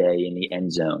himself a day in the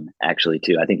end zone. Actually,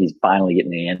 too, I think he's finally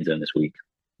getting the end zone this week.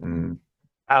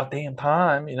 Out damn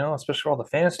time, you know, especially all the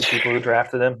fantasy people who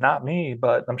drafted him. Not me,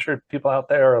 but I'm sure people out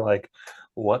there are like,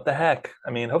 what the heck?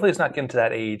 I mean, hopefully it's not getting to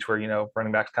that age where, you know,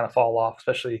 running backs kind of fall off,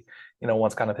 especially, you know,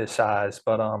 one's kind of his size.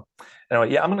 But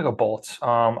anyway, yeah, I'm gonna go Bolts.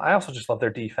 I also just love their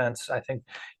defense. I think,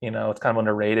 you know, it's kind of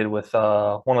underrated with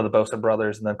one of the Bosa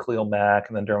brothers and then Khalil Mack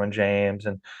and then Derwin James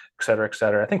and et cetera, et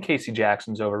cetera. I think Casey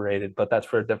Jackson's overrated, but that's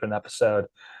for a different episode.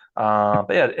 But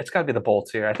yeah, it's gotta be the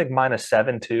Bolts here. I think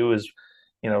 -7 too is,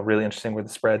 you know, really interesting where the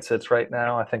spread sits right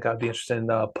now. I think I'd be interested in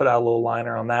put out a little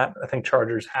liner on that. I think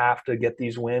Chargers have to get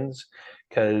these wins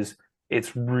because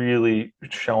it's really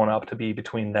showing up to be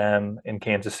between them and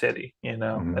Kansas City, you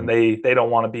know, and they don't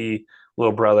want to be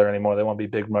little brother anymore. They want to be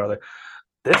big brother.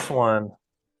 This one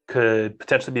could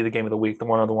potentially be the game of the week, the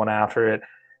one or the one after it.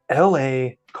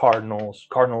 LA Cardinals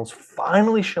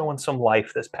finally showing some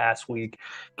life this past week,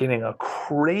 getting a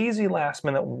crazy last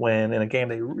minute win in a game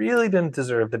they really didn't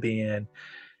deserve to be in,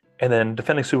 and then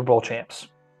defending Super Bowl champs.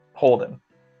 Holden,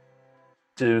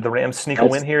 do the Rams sneak a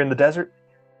win here in the desert?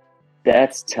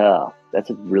 That's tough. That's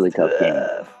a really tough game.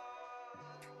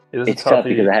 It's tough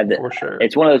because I had that. For sure.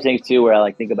 It's one of those things too where I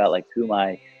like think about like who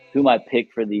my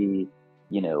pick for the,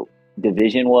 you know,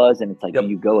 division was, and it's like do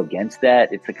you go against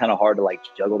that? It's kind of hard to like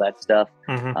juggle that stuff.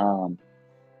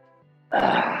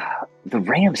 The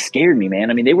Rams scared me,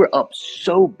 man. I mean, they were up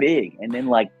so big, and then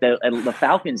like the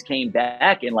Falcons came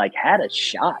back and like had a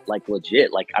shot, like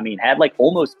legit. Like I mean, had like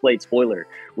almost played spoiler,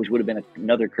 which would have been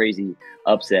another crazy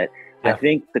upset. I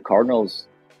think the Cardinals.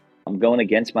 I'm going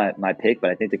against my pick,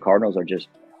 but I think the Cardinals are just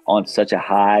on such a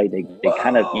high. They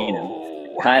kind of, you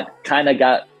know, kind of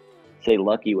got. Say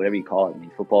lucky, whatever you call it. I mean,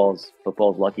 football's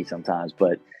lucky sometimes,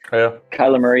 but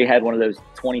Kyler Murray had one of those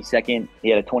 20-second. He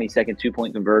had a 20-second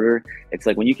 2-point converter. It's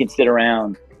like when you can sit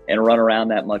around and run around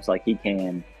that much like he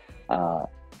can,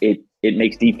 it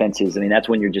makes defenses. I mean, that's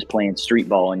when you're just playing street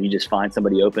ball and you just find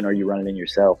somebody open or you run it in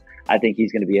yourself. I think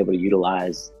he's going to be able to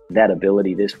utilize that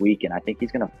ability this week, and I think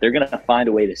they're gonna find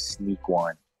a way to sneak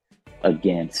one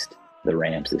against the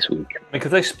Rams this week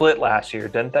because they split last year,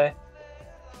 didn't they?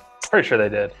 Pretty sure they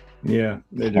did. Yeah,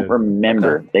 they did. I can't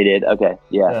remember. They did. Okay,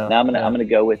 yeah. Now I'm gonna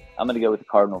go with the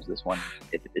Cardinals this one,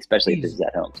 especially if this is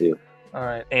at home too. All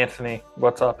right, Anthony,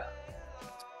 what's up?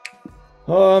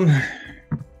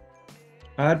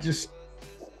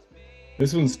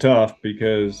 This one's tough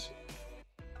because,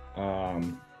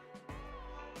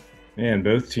 man,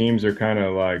 both teams are kind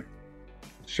of like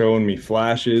showing me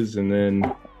flashes and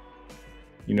then,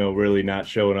 you know, really not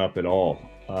showing up at all.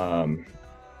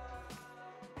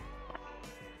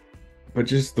 But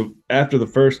just after the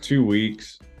first 2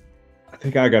 weeks, I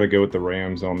think I got to go with the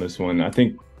Rams on this one. I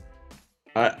think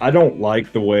I don't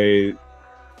like the way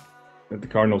that the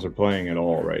Cardinals are playing at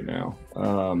all right now.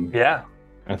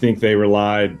 I think they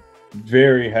relied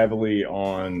very heavily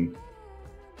on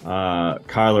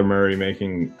Kyler Murray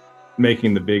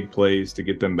making the big plays to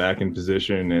get them back in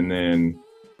position, and then,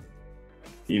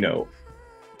 you know,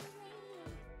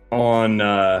 on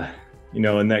you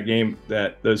know, in that game,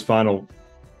 those final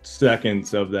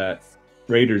seconds of that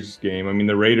Raiders game. I mean,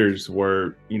 the Raiders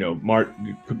were, you know,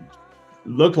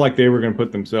 looked like they were going to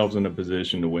put themselves in a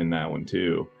position to win that one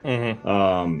too.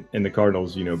 And the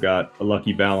Cardinals, got a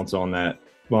lucky balance on that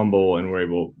fumble and were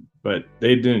able, but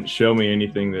they didn't show me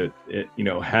anything that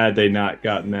had they not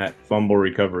gotten that fumble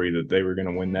recovery that they were going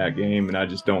to win that game. And I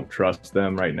just don't trust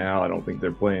them right now. I don't think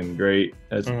they're playing great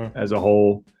as a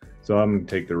whole. So I'm going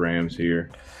to take the Rams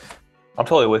here. I'm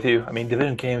totally with you. I mean,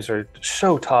 division games are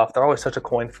so tough. They're always such a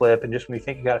coin flip. And just when you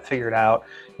think you got it figured out,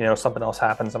 something else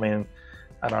happens. I mean,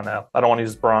 I don't know. I don't want to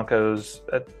use Broncos.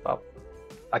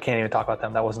 I can't even talk about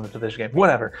them. That wasn't a division game.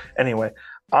 Whatever. Anyway,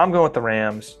 I'm going with the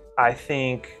Rams. I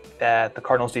think that the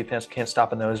Cardinals defense can't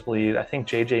stop a nosebleed. I think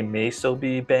JJ may still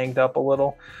be banged up a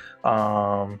little.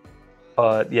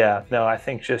 But yeah, no, I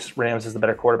think just Rams is the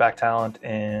better quarterback talent.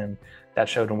 And that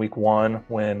showed in week 1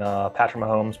 when Patrick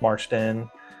Mahomes marched in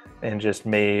and just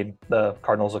made the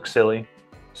Cardinals look silly.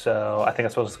 So I think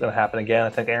that's what's going to happen again. I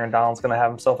think Aaron Donald's going to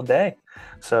have himself a day.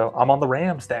 So I'm on the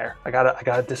Rams there. I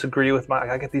gotta disagree with I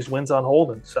gotta get these wins on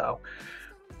Holden. So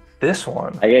this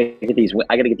one, I gotta get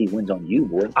these wins on you,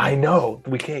 boy. I know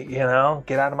we can't,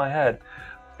 get out of my head.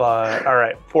 But all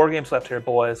right, 4 games left here,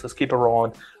 boys. Let's keep it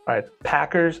rolling. All right,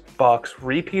 Packers, Bucks,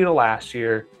 repeat of last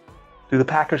year. Do the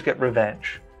Packers get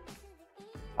revenge?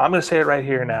 I'm going to say it right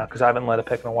here now because I haven't led a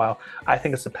pick in a while. I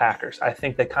think it's the Packers. I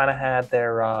think they kind of had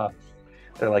their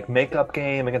like makeup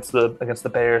game against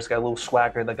the Bears. Got a little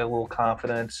swagger. They got a little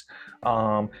confidence.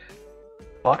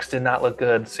 Bucks did not look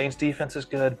good. Saints defense is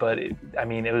good, but it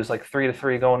was like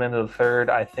 3-3 going into the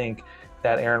third. I think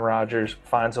that Aaron Rodgers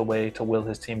finds a way to will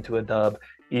his team to a dub,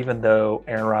 even though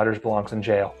Aaron Rodgers belongs in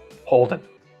jail. Holden.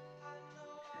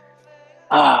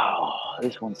 Oh,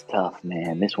 this one's tough,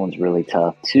 man. This one's really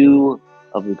tough. 2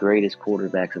 of the greatest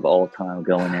quarterbacks of all time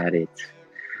going at it.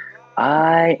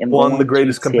 I am one the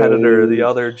greatest competitor, the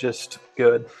other just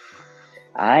good.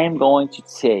 I am going to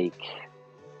take.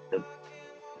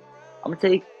 I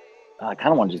kind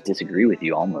of want to just disagree with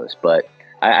you almost, but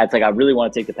I really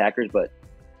want to take the Packers, but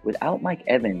without Mike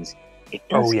Evans, it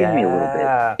does scare me a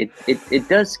little bit. It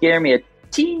does scare me a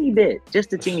teeny bit,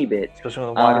 just a teeny bit. Especially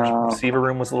when the wide receiver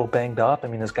room was a little banged up. I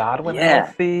mean, is Godwin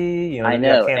healthy? I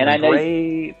know, and I know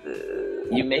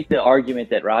you make the argument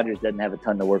that Rodgers doesn't have a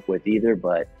ton to work with either,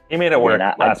 but he made it work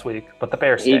last week. But the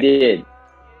Bears, he did.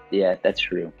 Yeah, that's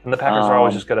true. And the Packers are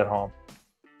always just good at home.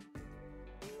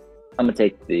 I'm gonna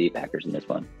take the Packers in this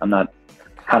one. I'm not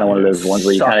kind of one of those ones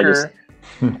where you kind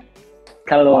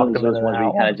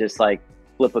of just like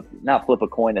not flip a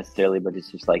coin necessarily, but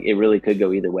it's just like it really could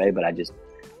go either way. But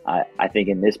I think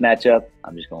in this matchup,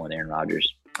 I'm just going with Aaron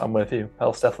Rodgers. I'm with you.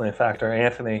 Health's definitely a factor.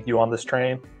 Anthony, you on this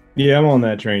train? Yeah, I'm on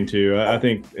that train too. I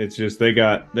think it's just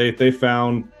they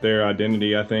found their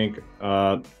identity, I think,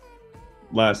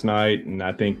 last night, and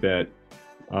I think that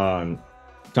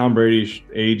Tom Brady's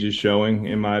age is showing,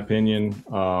 in my opinion,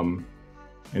 and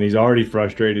he's already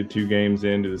frustrated 2 games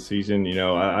into the season.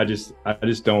 I just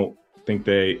don't think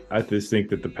I just think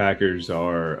that the Packers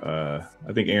are.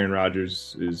 I think Aaron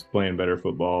Rodgers is playing better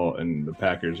football, and the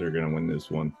Packers are going to win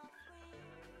this one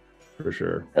for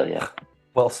sure. Oh yeah.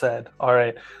 Well said. All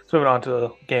right, so moving on to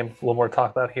a game a little more to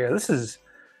talk about here. This is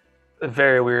a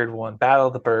very weird one. Battle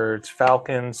of the Birds,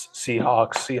 Falcons,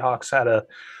 Seahawks. Seahawks had a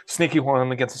sneaky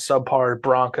one against a subpar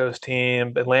Broncos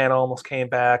team. Atlanta almost came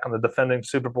back on the defending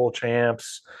Super Bowl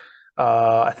champs.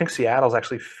 I think Seattle's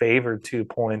actually favored 2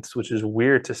 points, which is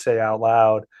weird to say out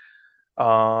loud.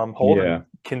 Holden,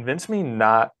 convince me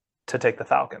not to take the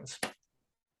Falcons.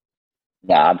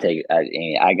 Yeah,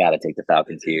 I got to take the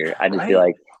Falcons here. I just feel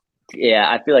like.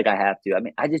 Yeah, I feel like I have to. I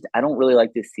mean, I don't really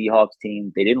like this Seahawks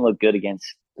team. They didn't look good against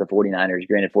the 49ers.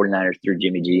 Granted, 49ers threw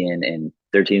Jimmy G in, and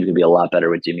their team's going to be a lot better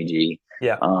with Jimmy G.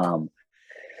 Yeah.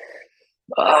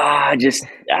 I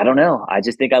don't know. I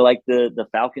just think I like the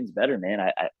Falcons better, man.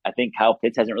 I think Kyle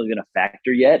Pitts hasn't really been a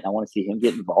factor yet. I want to see him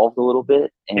get involved a little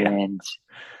bit. And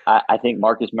I think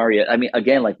Marcus Mariota, I mean,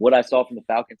 again, like what I saw from the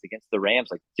Falcons against the Rams,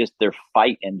 like just their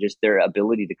fight and just their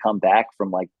ability to come back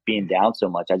from like being down so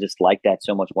much. I just like that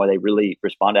so much more. They really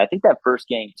responded. I think that first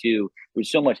game too, there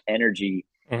was so much energy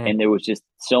and there was just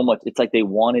so much. It's like they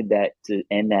wanted that to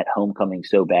end that homecoming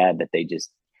so bad that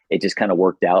it just kind of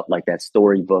worked out like that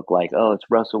storybook, like, oh, it's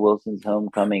Russell Wilson's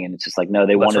homecoming. And it's just like, no,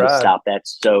 they wanted to stop that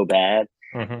so bad.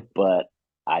 But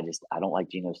I don't like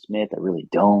Geno Smith. I really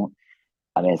don't.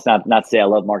 I mean, it's not to say I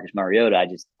love Marcus Mariota.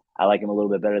 I like him a little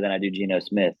bit better than I do Geno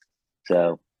Smith.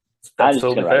 So that's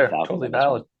totally fair. Totally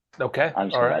valid. Okay. I'm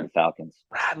just going to ride the Falcons.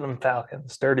 Ride them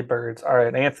Falcons. Dirty Birds. All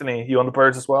right. Anthony, you on the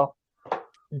Birds as well?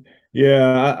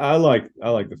 Yeah, I like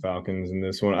the Falcons in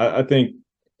this one. I think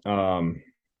I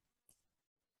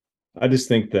just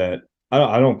think that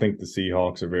I don't think the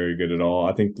Seahawks are very good at all.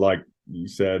 I think like you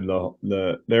said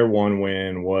their one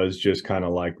win was just kind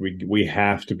of like we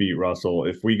have to beat Russell.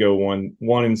 If we go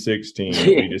 1-16,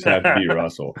 we just have to beat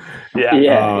Russell.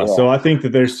 Yeah. So I think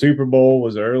that their Super Bowl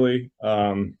was early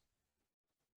for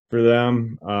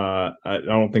them. I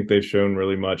don't think they've shown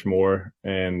really much more,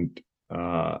 and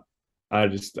I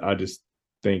just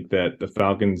think that the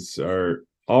Falcons are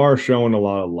showing a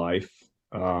lot of life,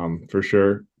 for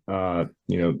sure.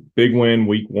 Big win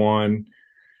week 1,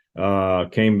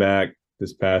 came back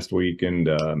this past week, and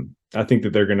I think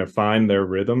that they're going to find their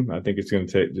rhythm. I think it's going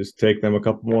to take them a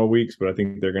couple more weeks, but I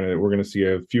think we're going to see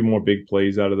a few more big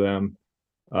plays out of them.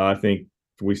 I think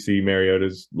we see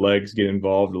Mariota's legs get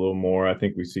involved a little more. I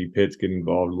think we see Pitts get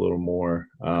involved a little more.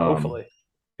 Hopefully.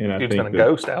 And I Dude's think gonna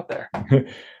ghost out there.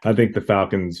 I think the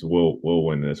Falcons will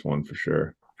win this one for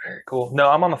sure. Very cool. No,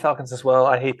 I'm on the Falcons as well.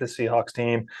 I hate the Seahawks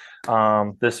team.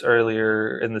 This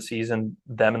earlier in the season,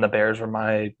 them and the Bears were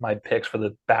my picks for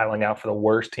the battling out for the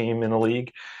worst team in the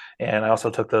league. And I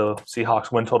also took the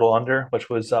Seahawks win total under, which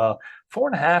was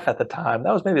 4.5 at the time.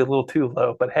 That was maybe a little too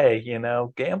low, but hey,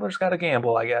 gamblers got to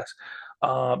gamble, I guess.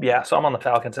 So I'm on the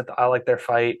Falcons. I like their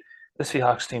fight. The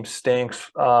Seahawks team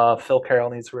stinks. Phil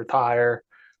Carroll needs to retire.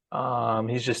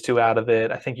 He's just too out of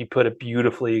it. I think you put it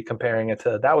beautifully comparing it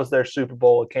to that was their Super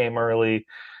Bowl. It came early.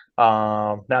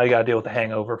 Now you got to deal with the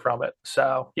hangover from it.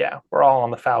 So, yeah, we're all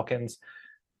on the Falcons.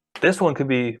 This one could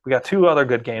be – we got 2 other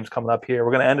good games coming up here.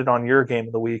 We're going to end it on your game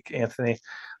of the week, Anthony.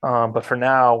 But for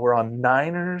now, we're on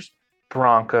Niners,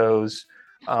 Broncos.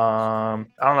 I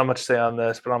don't know much to say on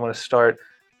this, but I'm going to start –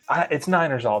 it's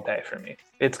Niners all day for me.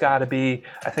 It's got to be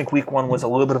 – I think week 1 was a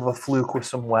little bit of a fluke with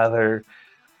some weather.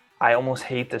 I almost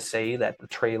hate to say that the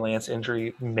Trey Lance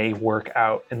injury may work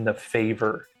out in the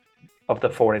favor of the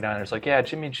 49ers. Like, yeah,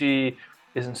 Jimmy G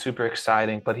isn't super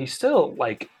exciting, but he's still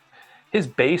like his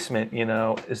basement,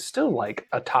 is still like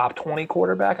a top 20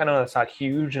 quarterback. I know that's not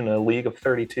huge in a league of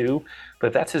 32, but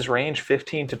if that's his range,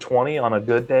 15 to 20 on a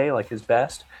good day, like his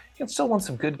best, he can still win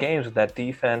some good games with that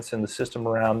defense and the system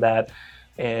around that.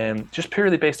 And just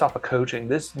purely based off of coaching,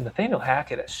 this Nathaniel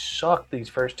Hackett has sucked these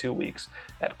first 2 weeks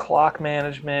at clock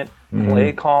management,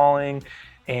 play calling,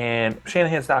 and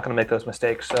Shanahan's not going to make those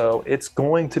mistakes. So it's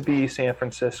going to be San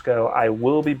Francisco. I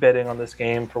will be betting on this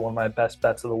game for one of my best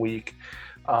bets of the week.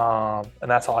 And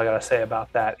that's all I got to say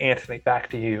about that. Anthony, back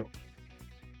to you.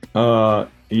 I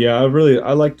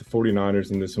like the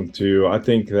 49ers in this one too. I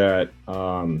think that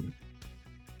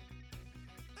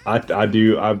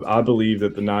I believe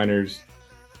that the Niners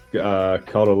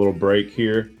caught a little break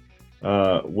here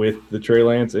with the Trey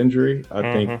Lance injury. I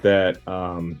think that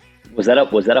was that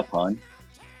a pun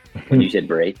when you said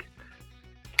break?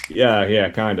 Yeah,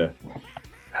 kind of.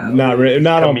 Not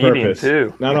on purpose.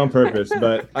 Too. Not on purpose,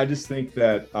 but I just think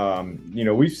that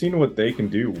we've seen what they can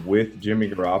do with Jimmy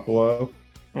Garoppolo.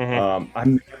 I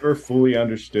never fully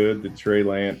understood the Trey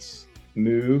Lance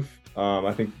move.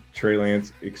 I think Trey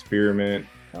Lance experiment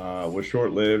was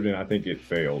short-lived, and I think it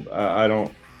failed.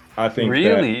 I think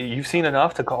really you've seen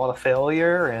enough to call it a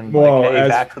failure and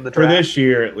back to the draft? For this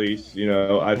year at least.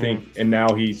 I think, and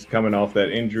now he's coming off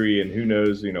that injury, and who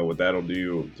knows, what that'll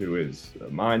do to his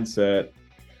mindset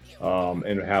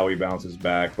and how he bounces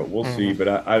back. But we'll see. But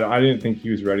I didn't think he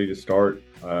was ready to start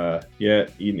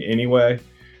yet anyway.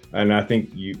 And I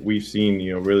think we've seen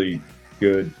really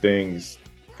good things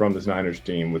from this Niners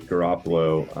team with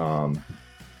Garoppolo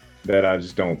that I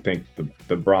just don't think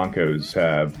the Broncos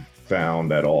have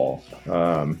found at all.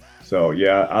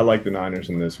 I like the Niners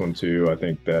in this one too. I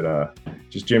think that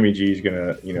just Jimmy G is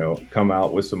gonna come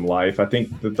out with some life. I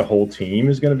think that the whole team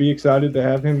is gonna be excited to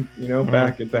have him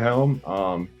back at the helm,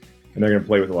 and they're gonna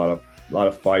play with a lot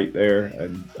of fight there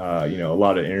and a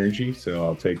lot of energy. So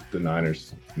I'll take the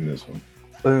Niners in this one.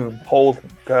 Boom, hold,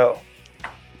 go.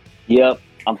 Yep.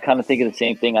 I'm kind of thinking the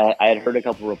same thing. I had heard a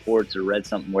couple reports or read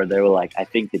something where they were like, I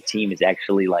think the team is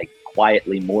actually like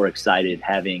quietly more excited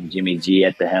having Jimmy G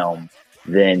at the helm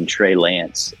than Trey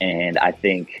Lance. And I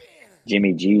think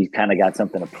Jimmy G's kind of got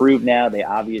something to prove now. They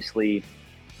obviously,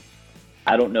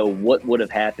 I don't know what would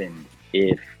have happened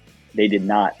if they did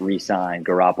not re-sign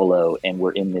Garoppolo and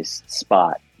were in this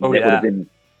spot. Would have been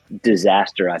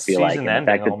disaster, I feel like. And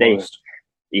the fact that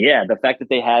the fact that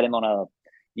they had him on a,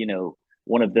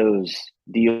 one of those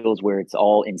deals where it's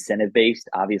all incentive based.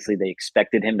 Obviously, they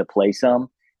expected him to play some.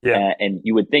 Yeah. And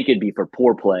you would think it'd be for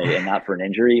poor play and not for an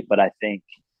injury. But I think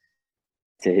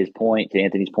to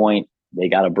Anthony's point, they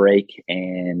got a break.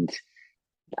 And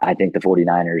I think the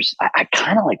 49ers, I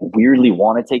kind of like weirdly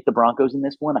want to take the Broncos in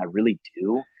this one. I really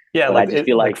do. Yeah, but I just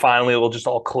feel like finally it'll just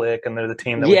all click, and they're the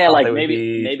team that we yeah, thought like they would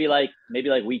be. maybe like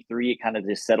week 3, it kind of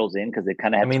just settles in because they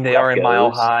kind of I have mean, some they rough are in Mile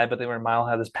goes. High, but they were in Mile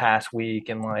High this past week,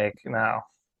 and like no.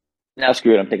 Now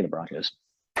screw it, I'm taking the Broncos.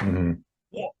 Mm-hmm.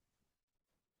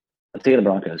 I'm taking the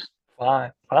Broncos.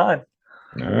 Fine. All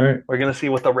right. We're gonna see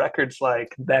what the record's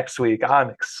like next week. I'm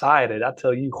excited. I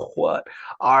tell you what.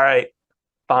 All right.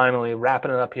 Finally,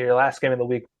 wrapping it up here. Last game of the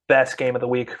week, best game of the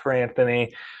week for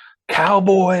Anthony.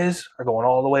 Cowboys are going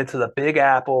all the way to the Big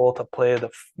Apple to play the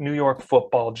New York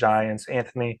Football Giants.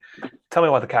 Anthony, tell me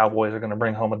why the Cowboys are going to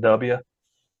bring home a W,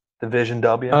 division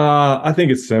W. I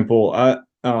think it's simple. I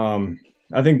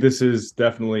think this is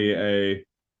definitely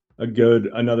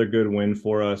another good win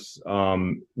for us.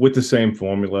 With the same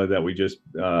formula that we just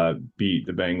beat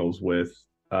the Bengals with.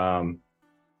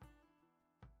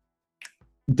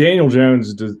 Daniel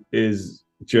Jones is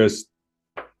just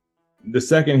the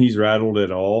second he's rattled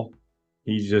at all,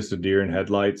 he's just a deer in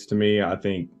headlights to me. I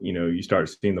think, you start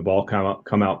seeing the ball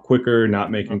come out quicker,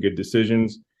 not making good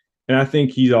decisions. And I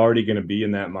think he's already going to be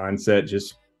in that mindset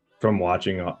just from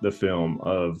watching the film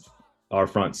of our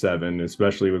front seven,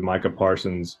 especially with Micah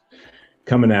Parsons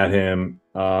coming at him.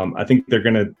 I think they're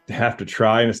going to have to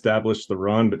try and establish the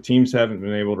run, but teams haven't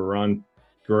been able to run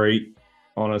great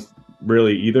on us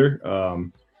really either.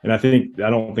 And I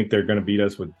don't think they're going to beat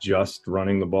us with just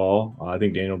running the ball. I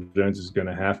think Daniel Jones is going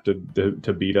to have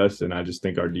to beat us, and I just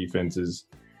think our defense is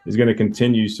going to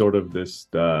continue sort of this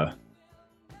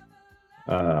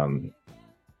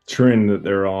trend that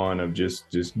they're on of just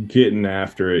getting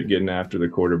after it, getting after the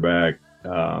quarterback,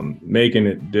 making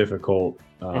it difficult,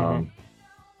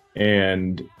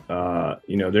 and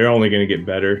they're only going to get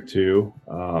better too.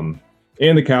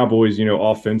 And the Cowboys,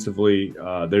 offensively,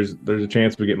 there's a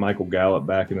chance we get Michael Gallup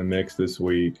back in the mix this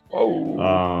week.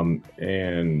 And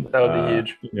that would be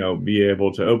huge. Be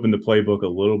able to open the playbook a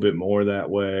little bit more that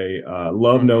way.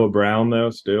 Love Noah Brown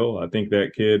though. Still, I think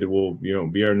that kid will,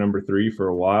 be our number 3 for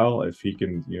a while if he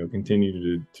can,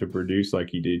 continue to produce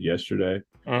like he did yesterday.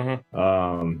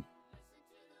 And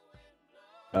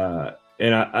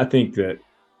I think that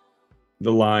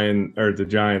the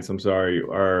Giants,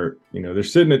 are, they're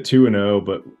sitting at 2-0,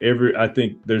 but I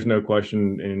think there's no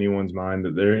question in anyone's mind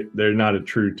that they're not a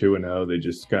true 2-0. They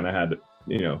just kind of had,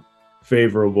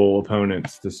 favorable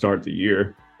opponents to start the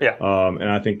year. Yeah. And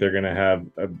I think they're going to have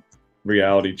a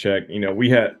reality check.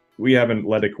 We haven't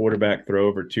let a quarterback throw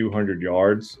over 200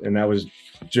 yards, and that was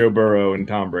Joe Burrow and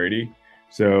Tom Brady.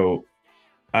 So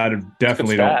I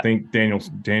definitely don't think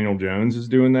Daniel Jones is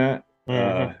doing that.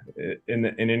 In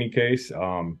any case,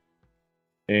 and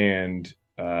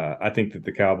I think that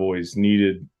the Cowboys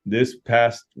needed this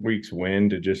past week's win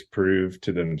to just prove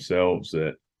to themselves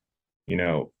that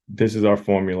this is our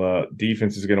formula.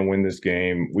 Defense is going to win this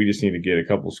game. We just need to get a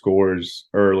couple scores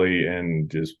early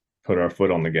and just put our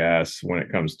foot on the gas when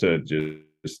it comes to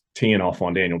just teeing off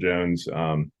on Daniel Jones.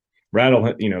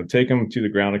 Take him to the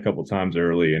ground a couple times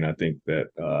early, and I think that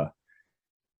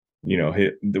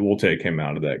we'll take him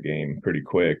out of that game pretty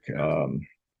quick.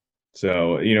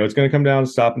 So it's going to come down to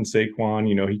stopping Saquon.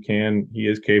 He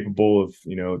is capable of,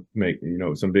 make,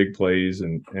 some big plays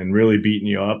and really beating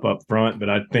you up front. But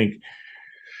I think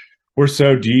we're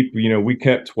so deep, we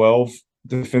kept 12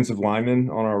 defensive linemen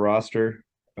on our roster.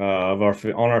 On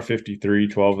our 53,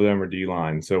 12 of them are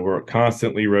D-line. So we're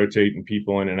constantly rotating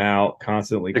people in and out,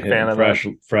 constantly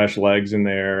getting fresh legs in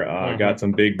there. Got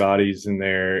some big bodies in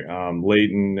there.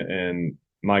 Leighton and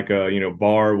Micah,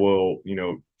 Barr will,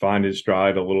 find his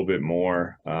stride a little bit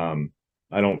more.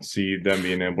 I don't see them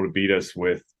being able to beat us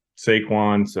with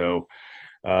Saquon. So,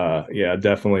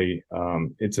 definitely.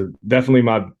 It's definitely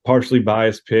my partially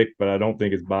biased pick, but I don't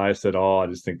think it's biased at all. I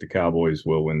just think the Cowboys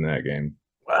will win that game.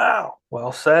 Wow.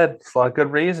 Well said. It's a lot of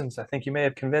good reasons. I think you may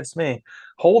have convinced me.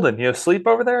 Holden, you asleep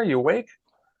over there? Are you awake?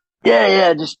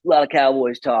 Yeah. Just a lot of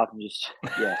Cowboys talk.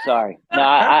 Sorry. No,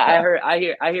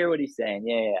 I hear what he's saying.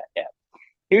 Yeah.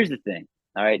 Here's the thing.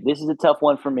 All right. This is a tough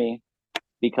one for me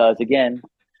because, again,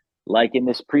 like in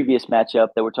this previous matchup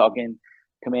that we're talking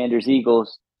Commanders,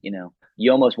 Eagles,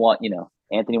 you almost want,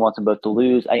 Anthony wants them both to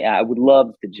lose. I would love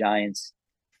if the Giants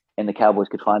and the Cowboys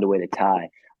could find a way to tie.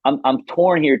 I'm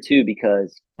torn here too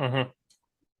because, my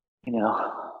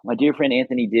dear friend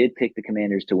Anthony did pick the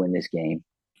Commanders to win this game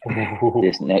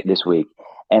this week,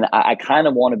 and I kind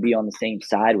of want to be on the same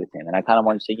side with him, and I kind of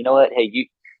want to say, you know what, hey,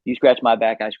 you scratch my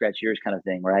back, I scratch yours, kind of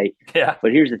thing, right? Yeah.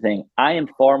 But here's the thing: I am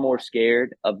far more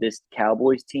scared of this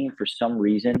Cowboys team for some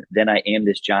reason than I am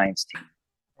this Giants team.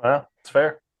 Well, it's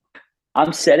fair.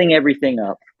 I'm setting everything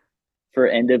up for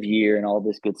end of year and all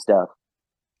this good stuff.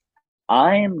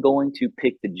 I am going to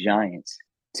pick the Giants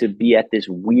to be at this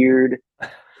weird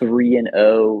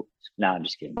 3-0. No, I'm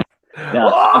just kidding.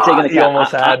 No, I'm taking the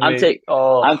Cowboys.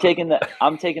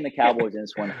 I'm taking the Cowboys in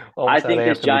this one. I think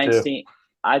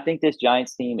this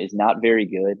Giants team is not very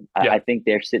good. I think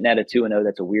they're sitting at a 2-0.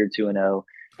 That's a weird 2-0.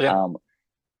 Yeah.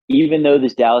 Even though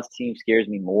this Dallas team scares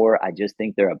me more, I just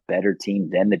think they're a better team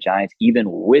than the Giants, even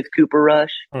with Cooper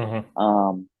Rush.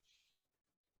 Mm-hmm.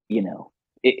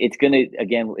 It's gonna,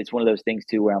 again, it's one of those things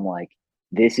too where I'm like,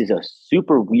 this is a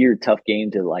super weird, tough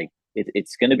game to like.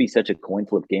 It's going to be such a coin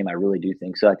flip game. I really do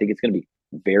think so. I think it's going to be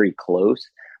very close.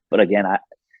 But again,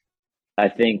 I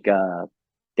think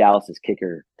Dallas's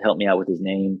kicker, help me out with his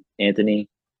name, Anthony.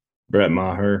 Brett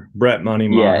Money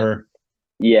Maher.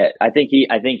 Yeah, I think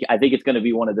it's going to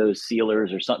be one of those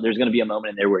sealers or something. There's going to be a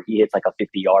moment in there where he hits like a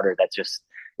 50-yarder that just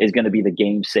is going to be the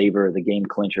game saver, the game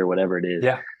clincher, whatever it is.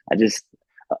 Yeah. I just,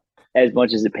 as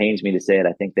much as it pains me to say it,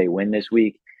 I think they win this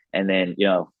week, and then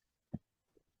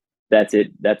that's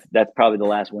it. That's probably the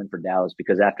last win for Dallas,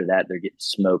 because after that they're getting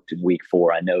smoked in week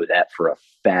 4. I know that for a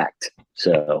fact.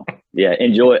 So yeah,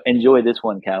 enjoy this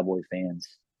one, Cowboy fans.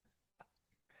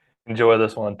 Enjoy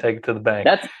this one. Take it to the bank.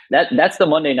 That's the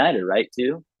Monday nighter, right?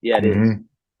 Too. Yeah, it is.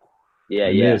 Yeah,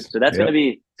 it is. So that's gonna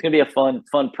be a fun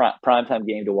primetime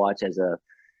game to watch as a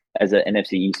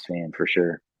NFC East fan for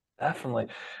sure. Definitely.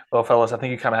 Well, fellas, I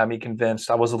think you kind of had me convinced.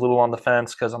 I was a little on the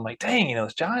fence because I'm like, dang,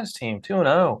 this Giants team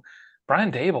 2-0.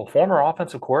 Brian Daboll, former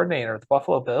offensive coordinator of the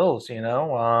Buffalo Bills,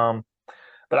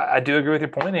 But I do agree with your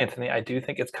point, Anthony. I do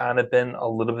think it's kind of been a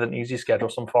little bit of an easy schedule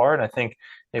so far, and I think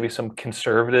maybe some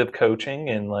conservative coaching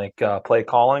and play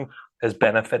calling has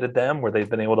benefited them, where they've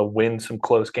been able to win some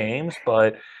close games.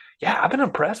 But yeah, I've been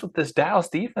impressed with this Dallas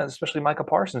defense, especially Micah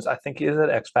Parsons. I think he is an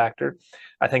X factor.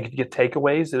 I think if you get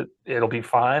takeaways, it'll be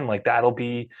fine. That'll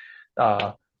be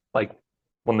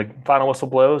when the final whistle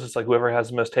blows, it's like whoever has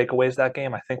the most takeaways that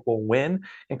game, I think will win.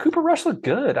 And Cooper Rush looked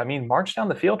good. I mean, marched down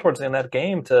the field towards the end of that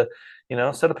game to,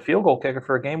 set up a field goal kicker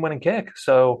for a game-winning kick.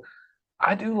 So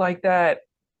I do like that.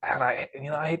 And I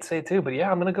hate to say it too, but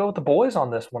yeah, I'm going to go with the boys on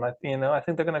this one. I think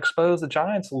they're going to expose the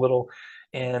Giants a little,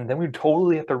 and then we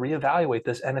totally have to reevaluate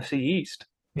this NFC East.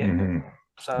 Yeah. Mm-hmm.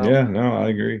 So yeah, no, I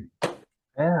agree.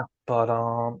 Yeah, but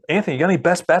Anthony, you got any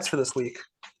best bets for this week?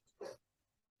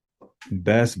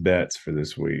 Best bets for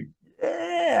this week.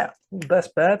 Yeah.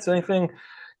 Best bets. Anything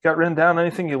got written down?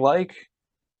 Anything you like?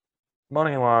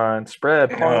 Money line,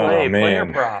 spread, parlay,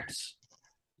 player props.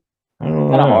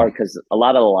 Kind of hard because a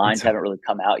lot of the lines haven't really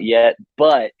come out yet,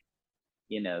 but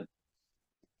you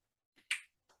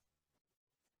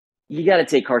got to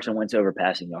take Carson Wentz over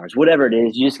passing yards. Whatever it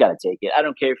is, you just got to take it. I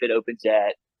don't care if it opens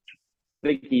at. I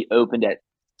think he opened at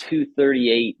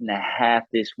 238.5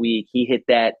 this week. He hit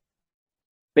that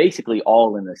basically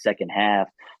all in the second half.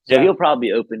 So he'll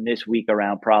probably open this week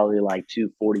around probably like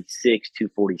 246,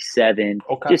 247.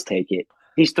 Okay. Just take it.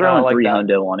 He's throwing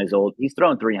 $300 on his old. He's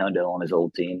throwing $300 on his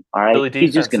old team. All right,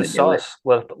 he's just going to do it.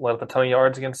 Let up a ton of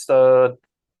yards against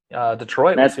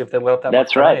Detroit. Let's see if they let up that.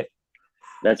 That's right. Tonight.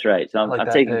 That's right. So I'm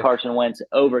taking Carson Wentz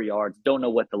over yards. Don't know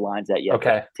what the line's at yet.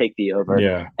 Okay. Take the over.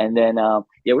 Yeah. And then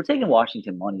we're taking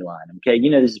Washington money line. Okay.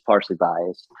 This is partially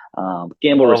biased.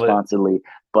 Gamble responsibly,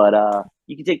 but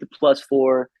you can take the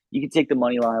 +4. You can take the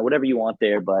money line, whatever you want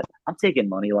there. But I'm taking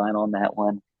money line on that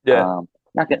one. Yeah.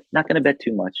 Not gonna bet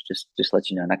too much. Just let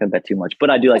you know, not gonna bet too much. But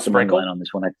I do like the money line on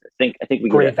this one. I think we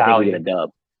get a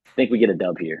dub. I think we get a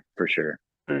dub here for sure.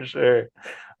 For sure.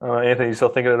 Anthony, you still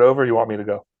thinking it over? Or you want me to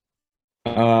go?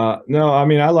 No, I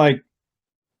mean, I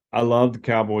love the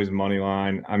Cowboys money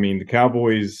line. I mean, the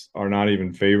Cowboys are not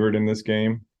even favored in this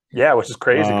game. Yeah, which is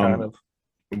crazy, kind of.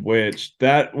 Which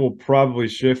that will probably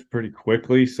shift pretty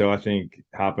quickly. So I think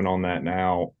hopping on that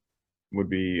now would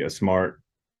be a smart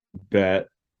bet.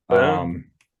 I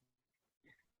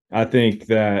think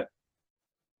that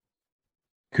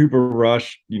Cooper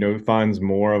Rush, finds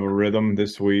more of a rhythm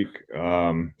this week.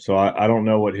 So I don't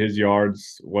know what his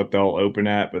yards, what they'll open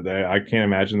at, but I can't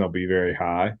imagine they'll be very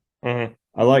high. Mm-hmm.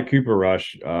 I like Cooper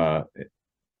Rush,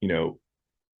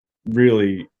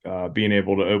 really being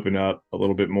able to open up a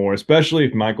little bit more, especially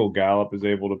if Michael Gallup is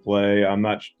able to play. I'm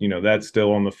not, that's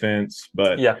still on the fence,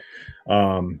 but yeah,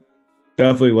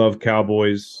 definitely love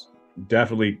Cowboys.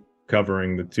 Definitely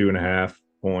covering the 2.5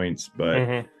 points,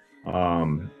 but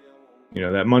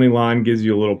that money line gives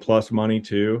you a little plus money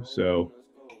too. So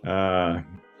love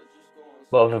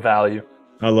the value.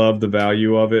 I love the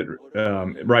value of it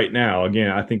right now.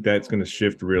 Again, I think that's going to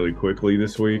shift really quickly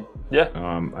this week. Yeah.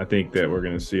 I think that we're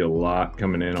going to see a lot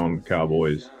coming in on the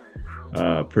Cowboys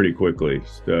pretty quickly.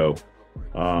 So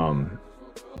I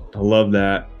love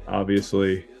that,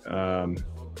 obviously. And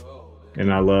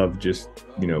I love just,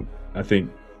 I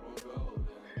think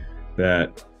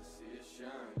that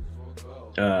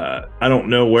I don't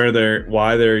know why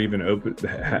they're even open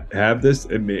have this.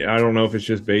 I mean, I don't know if it's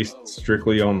just based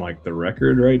strictly on like the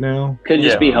record right now. Could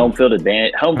just be home field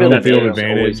advantage. Home field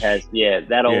advantage always has,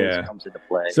 that always comes into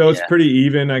play. So it's pretty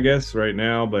even, I guess, right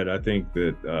now. But I think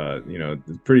that it's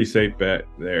a pretty safe bet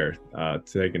there,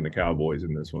 taking the Cowboys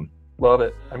in this one. Love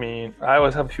it. I mean, I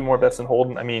always have a few more bets than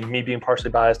Holden. I mean, me being partially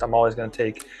biased, I'm always going to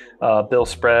take Bill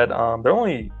spread. They're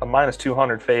only a minus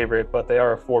 200 favorite, but they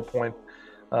are a 4-point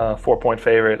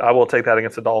favorite. I will take that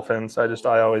against the Dolphins.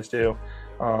 I always do.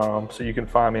 So you can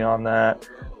find me on that.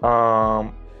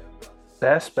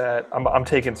 Best bet, I'm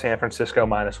taking San Francisco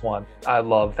 -1. I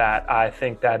love that. I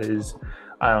think that is,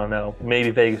 I don't know, maybe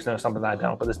Vegas knows something that I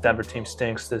don't, but this Denver team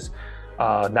stinks. This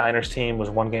Niners team was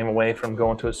one game away from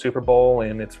going to a Super Bowl,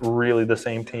 and it's really the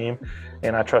same team.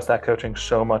 And I trust that coaching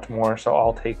so much more, so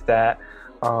I'll take that.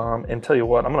 And tell you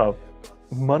what, I'm going to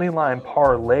moneyline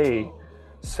parlay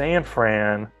San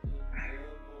Fran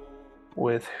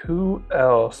with who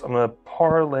else? I'm going to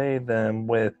parlay them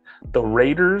with the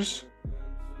Raiders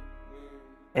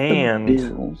and the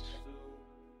Bills.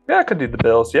 Yeah, I could do the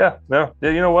Bills. Yeah,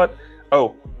 you know what?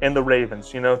 Oh, and the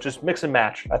Ravens. Just mix and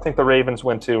match. I think the Ravens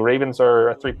win too. Ravens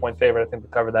are a 3-point favorite. I think we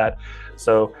cover that.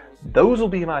 So those will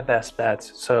be my best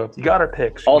bets. So you got our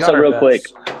picks. Also, real quick,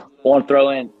 I want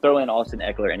to throw in Austin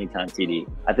Eckler anytime TD.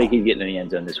 I think he's getting in the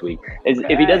end zone this week.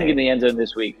 If he doesn't get in the end zone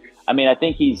this week, I mean, I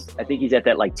think he's at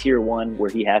that like tier 1 where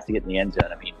he has to get in the end zone.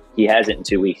 I mean, he hasn't in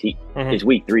 2 weeks. It's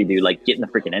week 3, dude. Like, get in the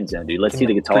freaking end zone, dude. Let's see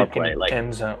the guitar play. Like,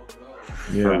 end zone.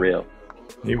 For real.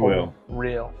 He will.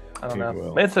 Real. I don't know.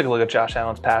 Let's take a look at Josh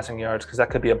Allen's passing yards, because that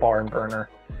could be a barn burner,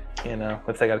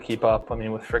 if they got to keep up. I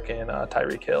mean, with freaking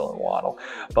Tyreek Hill and Waddle.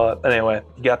 But anyway,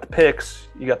 you got the picks,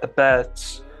 you got the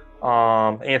bets.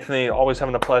 Anthony, always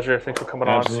having a pleasure. Thanks for coming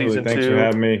on season 2. Thanks for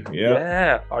having me.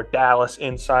 Yeah, our Dallas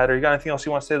insider. You got anything else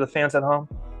you want to say to the fans at home?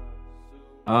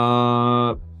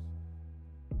 How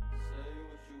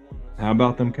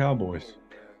about them Cowboys?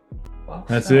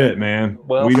 That's it, man.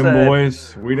 We them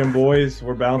boys.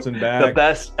 We're bouncing back. The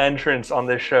best entrance on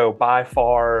this show by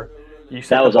far. You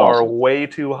set the bar way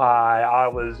too high. I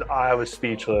was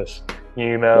speechless.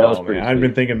 I've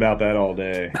been thinking about that all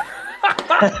day.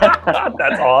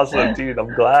 That's awesome, dude.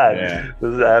 I'm glad. Yeah.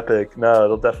 This is epic. No,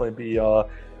 it'll definitely be on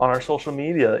our social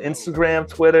media: Instagram,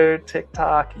 Twitter,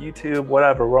 TikTok, YouTube,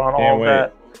 whatever. We're on all of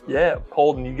that. Yeah,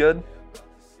 Holden, you good?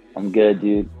 I'm good,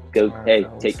 dude. Go. Hey,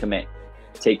 take command.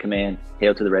 Take command.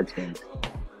 Hail to the Redskins.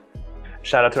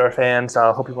 Shout out to our fans.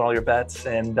 Hope you won all your bets,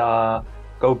 and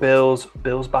go Bills.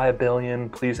 Bills by 1 billion.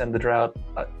 Please end the drought.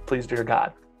 Please, dear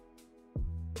God.